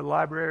says the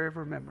Library of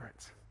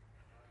Remembrance.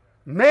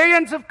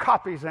 Millions of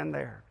copies in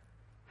there.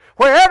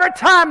 Where every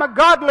time a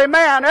godly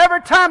man,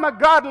 every time a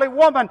godly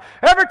woman,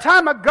 every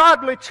time a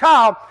godly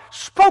child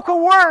spoke a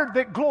word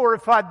that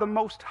glorified the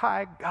Most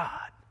High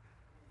God,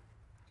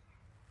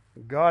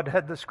 God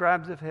had the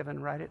scribes of heaven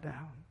write it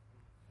down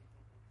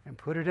and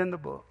put it in the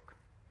book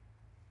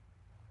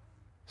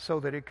so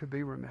that it could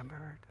be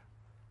remembered.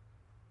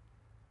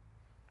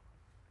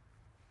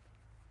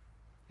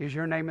 Is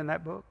your name in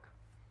that book?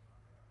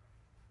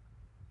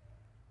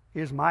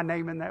 Is my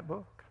name in that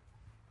book?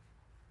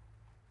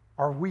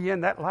 Are we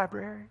in that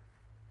library?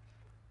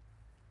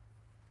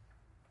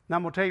 Now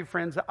I'm going to tell you,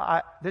 friends,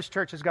 this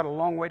church has got a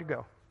long way to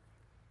go.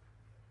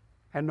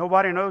 And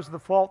nobody knows the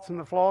faults and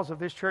the flaws of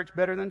this church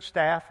better than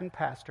staff and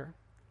pastor.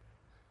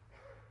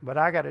 But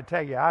I got to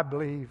tell you, I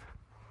believe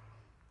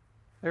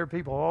there are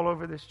people all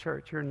over this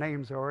church, your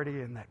name's already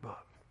in that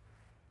book.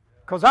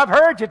 Because I've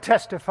heard you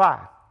testify.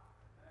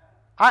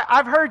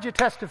 I've heard you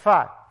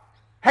testify.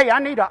 Hey, I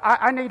need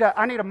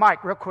a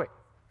mic real quick.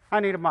 I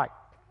need a mic.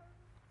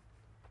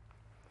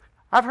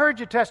 I've heard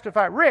you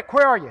testify. Rick,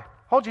 where are you?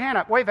 Hold your hand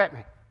up. Wave at me.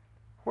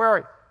 Where are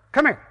you?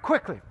 Come here,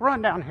 quickly.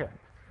 Run down here.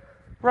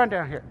 Run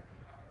down here.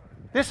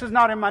 This is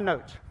not in my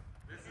notes.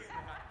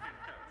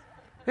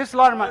 This is a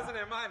lot of my... It wasn't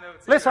in my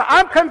notes. Listen,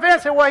 I'm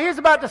convinced that what he's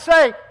about to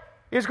say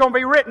is going to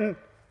be written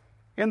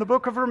in the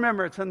book of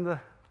remembrance in the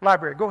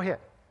library. Go ahead.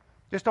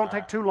 Just don't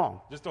take too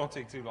long. Just don't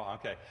take too long.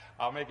 Okay.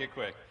 I'll make it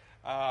quick.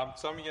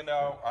 Some of you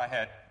know I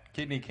had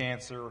kidney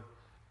cancer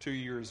 2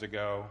 years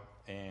ago,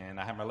 and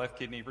I had my left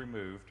kidney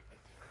removed.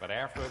 But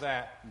after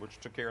that, which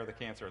took care of the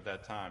cancer at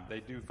that time,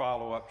 they do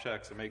follow-up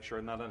checks to make sure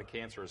none of the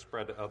cancer has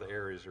spread to other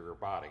areas of your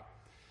body.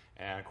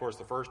 And, of course,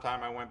 the first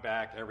time I went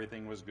back,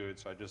 everything was good,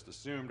 so I just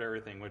assumed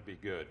everything would be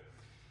good.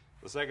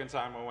 The second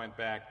time I went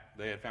back,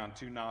 they had found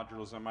 2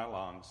 nodules in my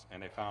lungs,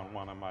 and they found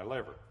 1 in my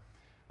liver.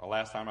 The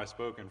last time I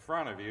spoke in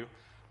front of you,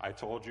 I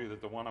told you that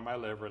the 1 in my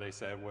liver, they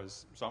said,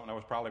 was something I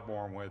was probably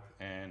born with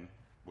and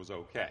was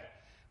okay.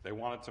 They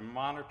wanted to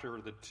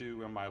monitor the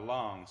 2 in my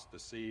lungs to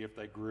see if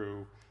they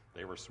grew.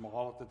 They were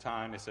small at the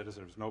time. They said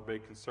there was no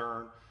big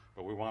concern,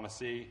 but we want to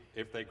see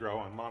if they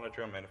grow and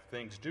monitor them. And if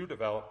things do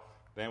develop,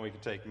 then we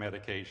can take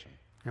medication.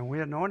 And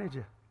we anointed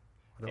you.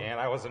 And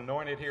I was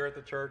anointed here at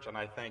the church, and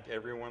I thank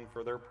everyone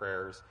for their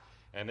prayers.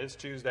 And this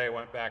Tuesday I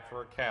went back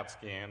for a CAT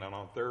scan, and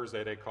on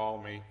Thursday they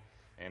called me,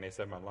 and they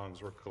said my lungs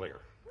were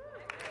clear.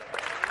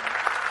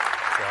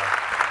 So,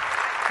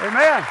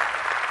 Amen.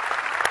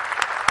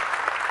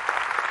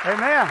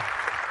 Amen.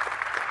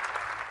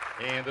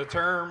 And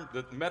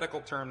the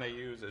medical term they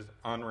use is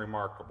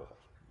unremarkable.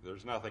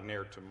 There's nothing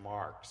there to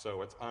mark,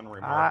 so it's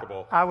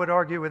unremarkable. I would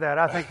argue with that.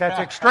 I think that's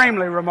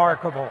extremely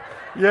remarkable.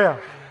 Yeah.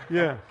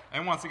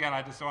 And once again,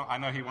 I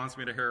know he wants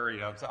me to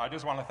hurry up, so I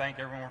just want to thank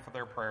everyone for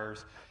their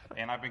prayers.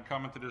 And I've been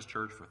coming to this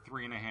church for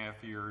 3.5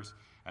 years,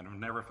 and I've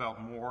never felt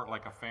more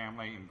like a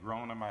family and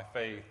grown in my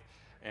faith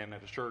and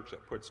at a church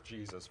that puts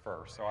Jesus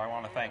first. So I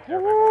want to thank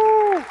everyone.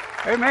 Woo!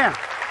 Amen.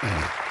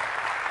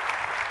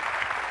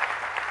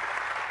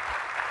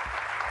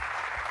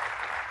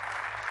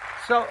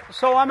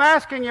 So I'm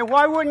asking you,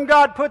 why wouldn't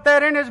God put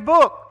that in His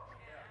book?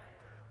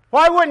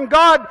 Why wouldn't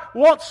God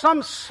want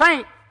some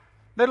saint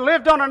that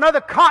lived on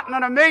another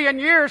continent 1,000,000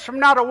 years from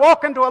now to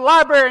walk into a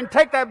library and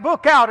take that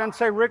book out and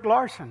say, Rick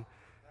Larson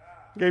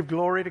gave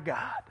glory to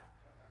God.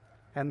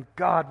 And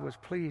God was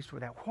pleased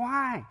with that.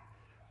 Why?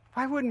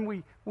 Why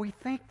wouldn't we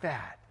think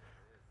that?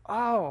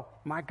 Oh,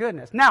 my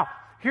goodness. Now,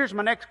 here's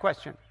my next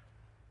question.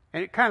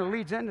 And it kind of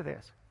leads into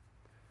this.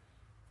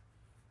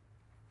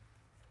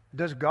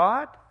 Does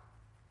God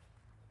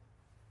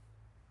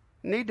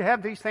need to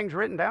have these things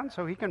written down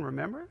so He can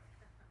remember it?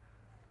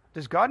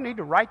 Does God need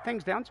to write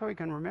things down so He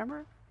can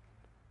remember it?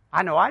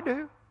 I know I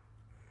do.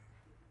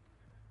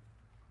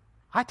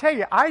 I tell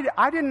you,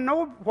 I didn't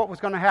know what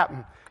was going to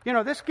happen. You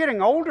know, this is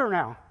getting older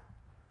now.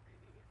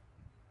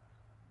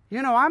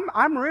 You know,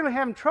 I'm really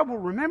having trouble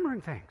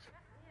remembering things.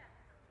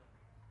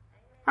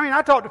 I mean,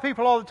 I talk to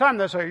people all the time.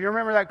 They say, you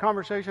remember that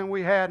conversation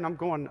we had? And I'm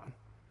going,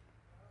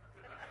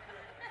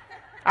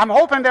 I'm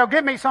hoping they'll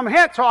give me some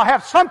hint so I'll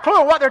have some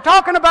clue what they're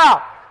talking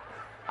about.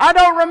 I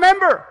don't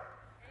remember.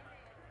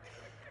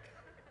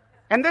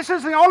 And this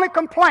is the only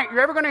complaint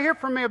you're ever going to hear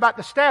from me about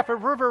the staff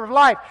of River of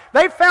Life.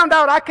 They found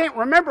out I can't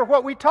remember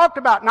what we talked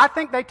about, and I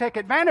think they take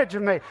advantage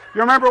of me.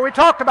 You remember we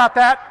talked about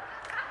that?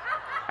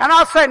 And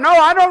I'll say, no,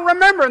 I don't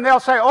remember. And they'll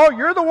say, oh,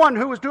 you're the one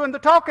who was doing the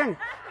talking.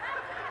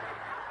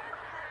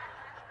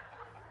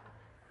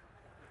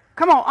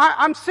 Come on,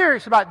 I'm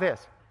serious about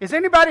this. Does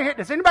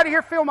anybody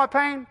here feel my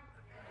pain?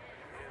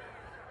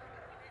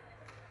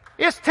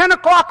 It's 10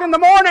 o'clock in the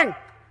morning.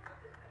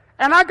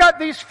 And I got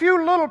these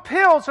few little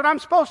pills that I'm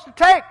supposed to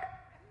take.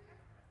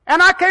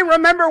 And I can't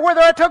remember whether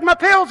I took my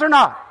pills or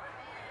not.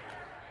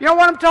 You know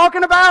what I'm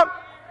talking about?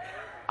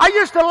 I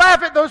used to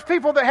laugh at those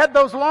people that had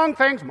those long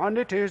things,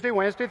 Monday, Tuesday,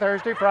 Wednesday,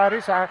 Thursday,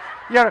 Friday, Saturday.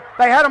 You know,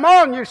 they had them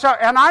on you.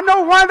 And I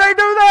know why they do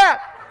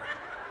that.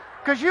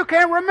 because you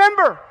can't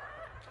remember.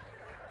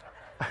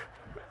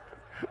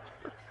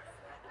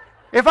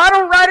 If I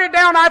don't write it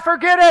down, I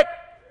forget it.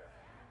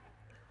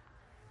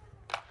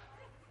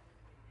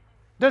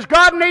 Does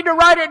God need to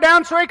write it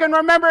down so He can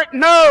remember it?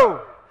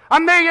 No.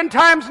 1,000,000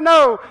 times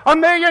no.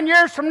 1,000,000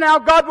 years from now,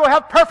 God will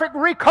have perfect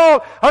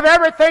recall of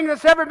everything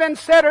that's ever been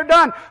said or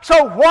done.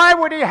 So why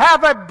would He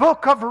have a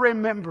book of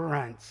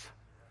remembrance?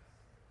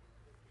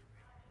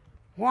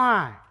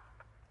 Why?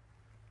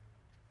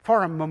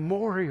 For a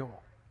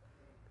memorial,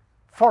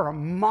 for a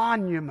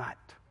monument,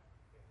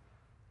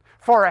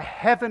 for a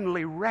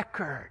heavenly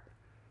record,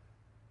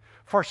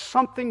 for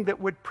something that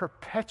would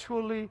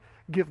perpetually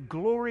give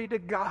glory to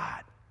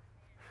God,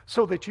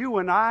 so that you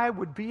and I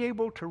would be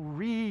able to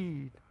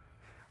read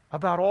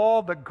about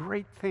all the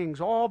great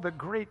things, all the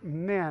great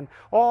men,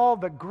 all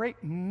the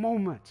great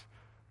moments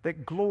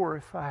that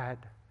glorified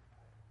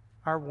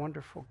our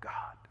wonderful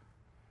God.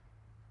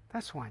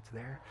 That's why it's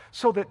there.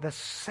 So that the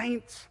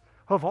saints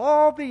of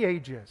all the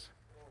ages,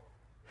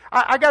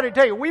 I got to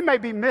tell you, we may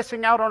be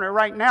missing out on it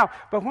right now,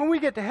 but when we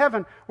get to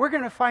heaven, we're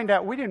going to find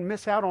out we didn't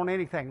miss out on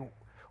anything.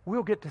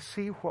 We'll get to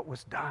see what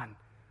was done.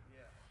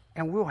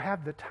 And we'll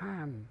have the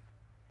time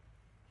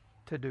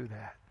to do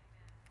that.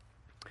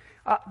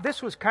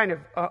 This was kind of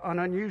an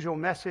unusual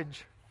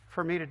message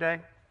for me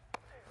today,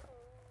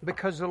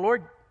 because the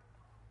Lord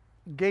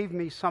gave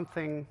me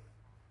something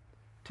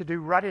to do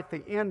right at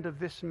the end of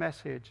this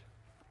message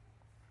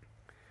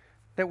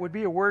that would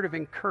be a word of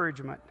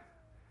encouragement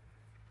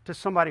to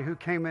somebody who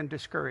came in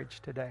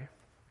discouraged today.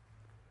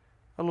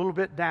 A little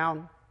bit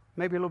down,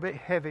 maybe a little bit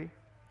heavy.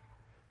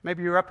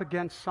 Maybe you're up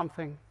against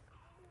something.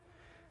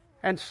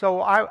 And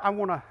so I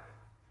want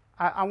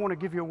to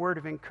give you a word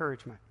of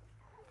encouragement.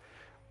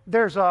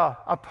 There's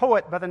a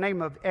poet by the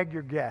name of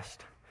Edgar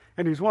Guest,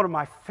 and he's one of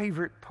my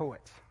favorite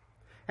poets.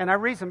 And I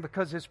reason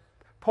because his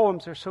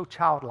poems are so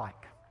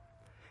childlike.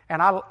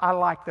 And I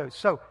like those.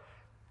 So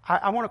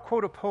I want to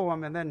quote a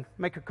poem and then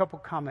make a couple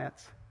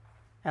comments,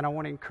 and I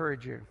want to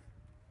encourage you.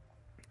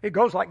 It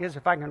goes like this,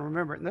 if I can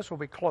remember it, and this will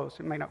be close.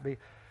 It may not be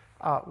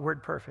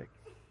word perfect.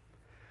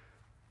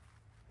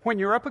 When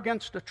you're up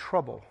against a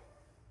trouble,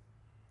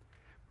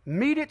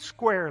 meet it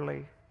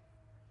squarely,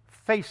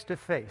 face to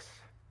face.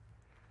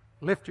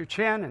 Lift your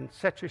chin and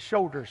set your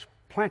shoulders,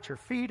 plant your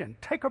feet and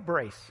take a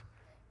brace.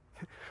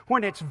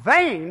 When it's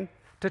vain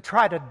to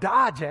try to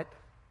dodge it,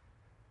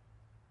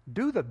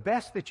 do the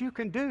best that you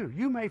can do.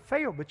 You may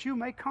fail, but you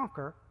may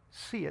conquer.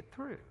 See it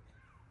through.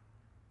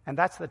 And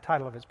that's the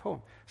title of his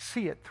poem.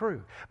 See it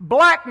through.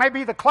 Black may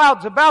be the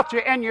clouds about you,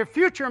 and your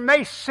future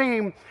may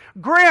seem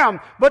grim,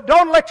 but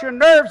don't let your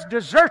nerves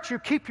desert you.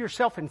 Keep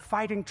yourself in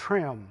fighting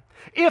trim.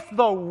 If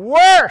the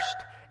worst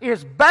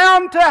is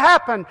bound to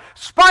happen,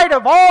 spite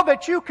of all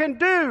that you can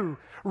do,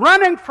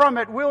 running from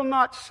it will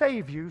not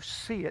save you.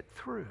 See it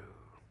through.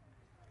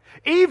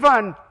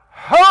 Even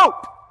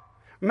hope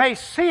may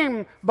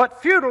seem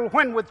but futile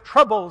when with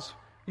troubles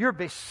you're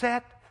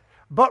beset.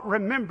 But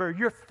remember,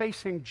 you're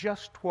facing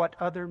just what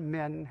other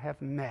men have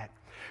met.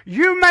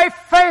 You may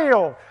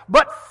fail,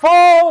 but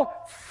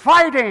fall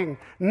fighting.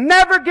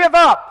 Never give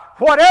up.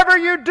 Whatever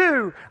you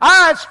do,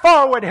 eyes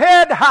forward,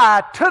 head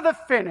high, to the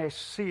finish.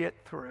 See it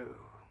through.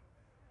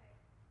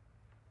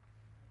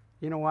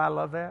 You know why I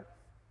love that?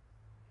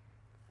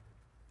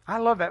 I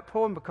love that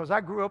poem because I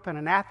grew up in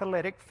an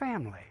athletic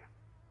family.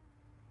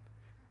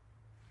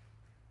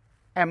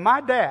 And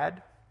my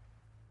dad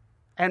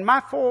and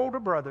my 4 older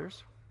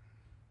brothers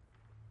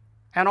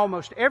and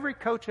almost every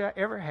coach I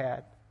ever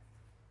had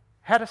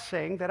a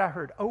saying that I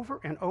heard over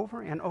and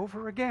over and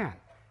over again.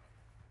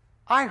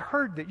 I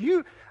heard that.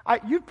 You've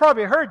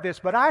probably heard this,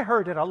 but I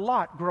heard it a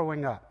lot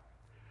growing up.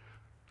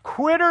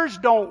 Quitters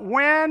don't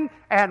win,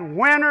 and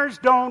winners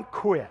don't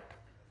quit.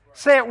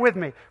 Say it with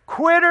me.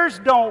 Quitters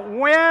don't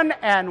win,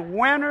 and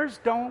winners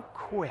don't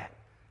quit.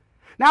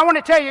 Now I want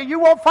to tell you, you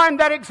won't find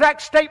that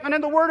exact statement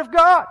in the Word of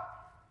God.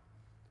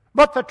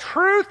 But the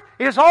truth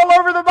is all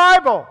over the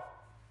Bible.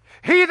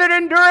 He that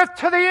endureth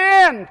to the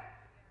end,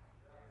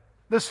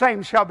 the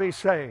same shall be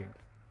saved.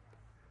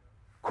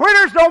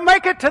 Quitters don't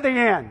make it to the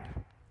end.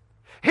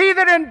 He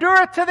that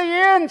endureth to the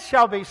end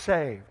shall be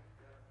saved.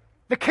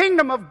 The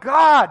kingdom of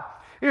God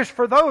is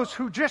for those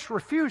who just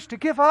refuse to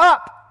give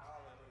up.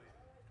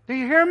 Do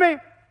you hear me?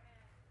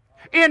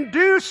 In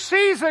due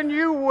season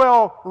you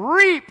will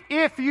reap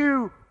if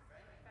you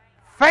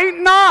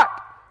faint not.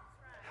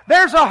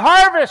 There's a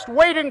harvest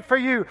waiting for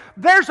you.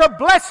 There's a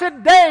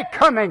blessed day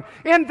coming.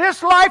 In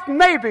this life,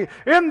 maybe.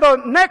 In the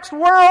next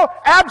world,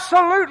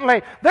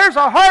 absolutely. There's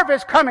a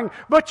harvest coming.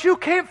 But you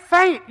can't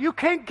faint. You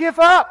can't give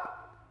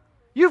up.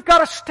 You've got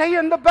to stay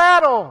in the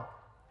battle.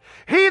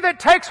 He that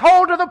takes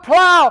hold of the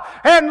plow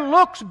and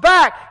looks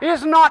back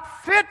is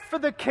not fit for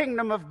the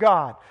kingdom of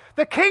God.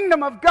 The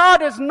kingdom of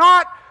God is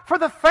not for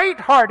the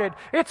faint-hearted.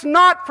 It's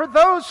not for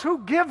those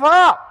who give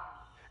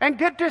up and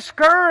get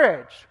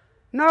discouraged.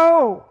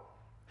 No.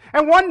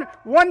 And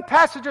one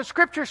passage of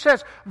Scripture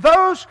says,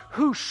 those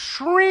who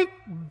shrink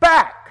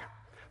back,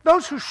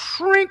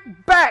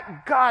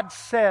 God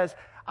says,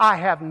 I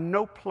have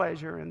no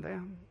pleasure in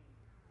them.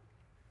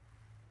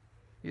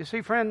 You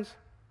see, friends,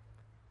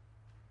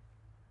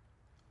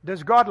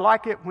 does God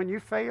like it when you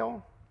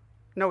fail?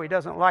 No, He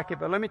doesn't like it.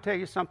 But let me tell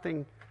you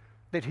something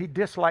that He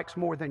dislikes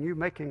more than you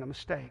making a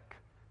mistake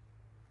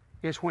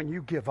is when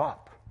you give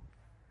up,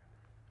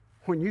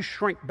 when you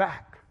shrink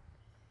back,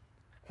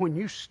 when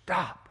you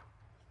stop.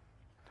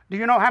 Do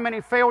you know how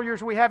many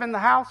failures we have in the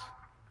house?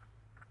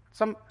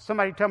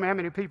 Somebody tell me how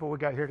many people we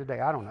got here today.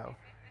 I don't know.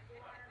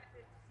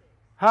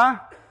 Huh?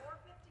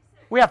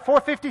 We have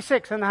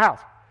 456 in the house,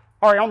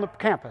 or on the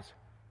campus.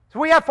 So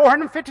we have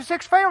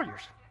 456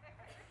 failures.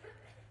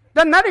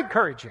 Doesn't that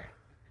encourage you?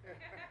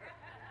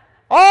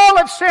 All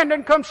have sinned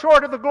and come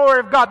short of the glory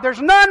of God.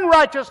 There's none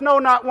righteous, no,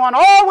 not one.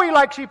 All we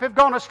like sheep have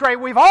gone astray.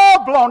 We've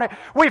all blown it.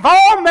 We've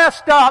all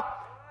messed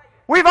up.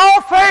 We've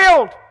all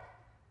failed.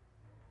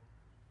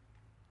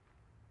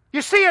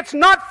 You see, it's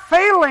not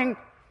failing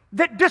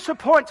that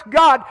disappoints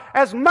God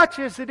as much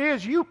as it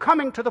is you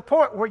coming to the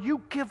point where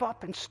you give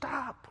up and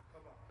stop.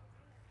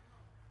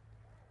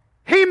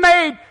 He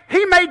made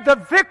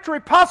the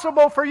victory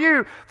possible for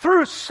you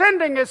through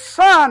sending His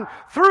Son,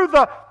 through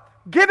the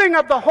giving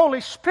of the Holy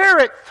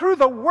Spirit, through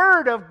the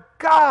Word of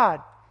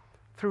God,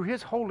 through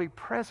His holy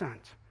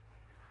presence.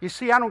 You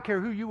see, I don't care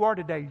who you are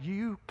today,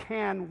 you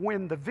can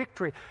win the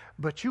victory,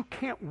 but you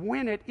can't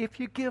win it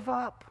if you give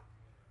up.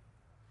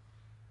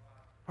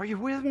 Are you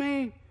with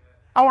me?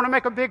 I want to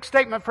make a big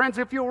statement, friends.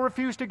 If you'll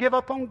refuse to give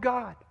up on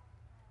God,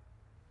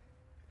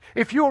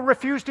 if you'll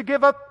refuse to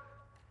give up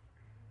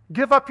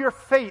your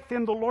faith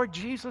in the Lord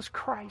Jesus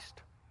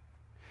Christ,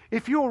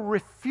 if you'll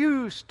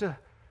refuse to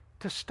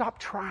stop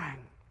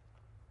trying,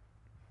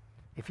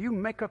 if you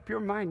make up your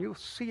mind, you'll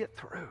see it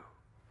through.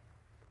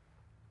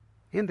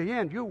 In the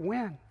end, you'll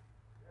win.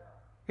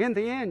 In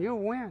the end,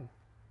 you'll win.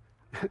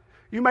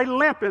 You may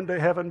limp into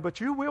heaven,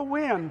 but you will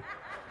win.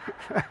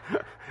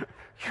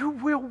 You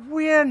will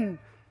win.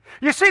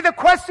 You see, the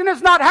question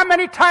is not how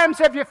many times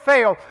have you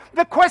failed.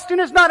 The question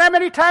is not how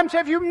many times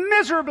have you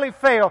miserably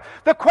failed.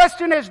 The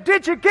question is,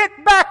 did you get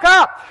back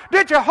up?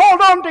 Did you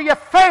hold on to your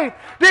faith?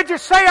 Did you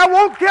say, I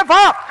won't give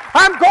up.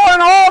 I'm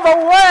going all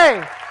the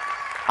way.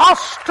 I'll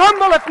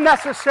stumble if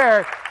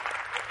necessary,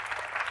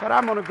 but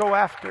I'm going to go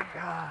after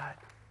God.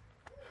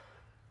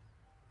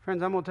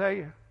 Friends, I'm going to tell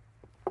you,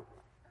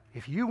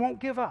 if you won't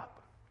give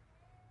up,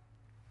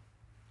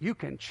 you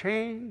can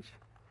change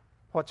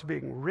what's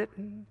being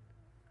written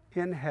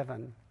in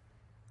heaven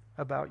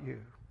about you.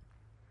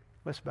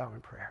 Let's bow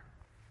in prayer.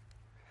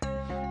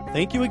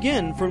 Thank you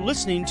again for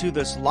listening to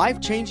this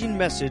life-changing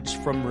message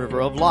from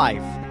River of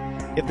Life.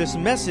 If this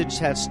message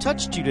has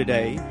touched you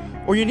today,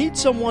 or you need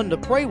someone to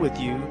pray with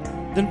you,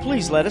 then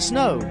please let us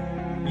know.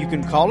 You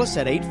can call us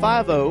at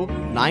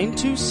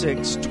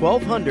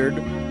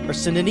 850-926-1200 or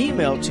send an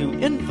email to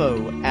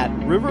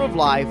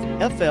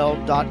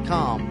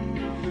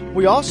info@riveroflifefl.com.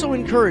 We also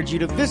encourage you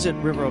to visit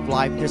River of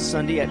Life this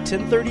Sunday at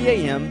 10:30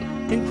 a.m.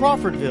 in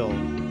Crawfordville.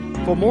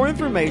 For more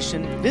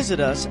information,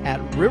 visit us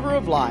at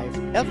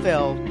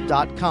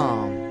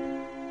riveroflifefl.com.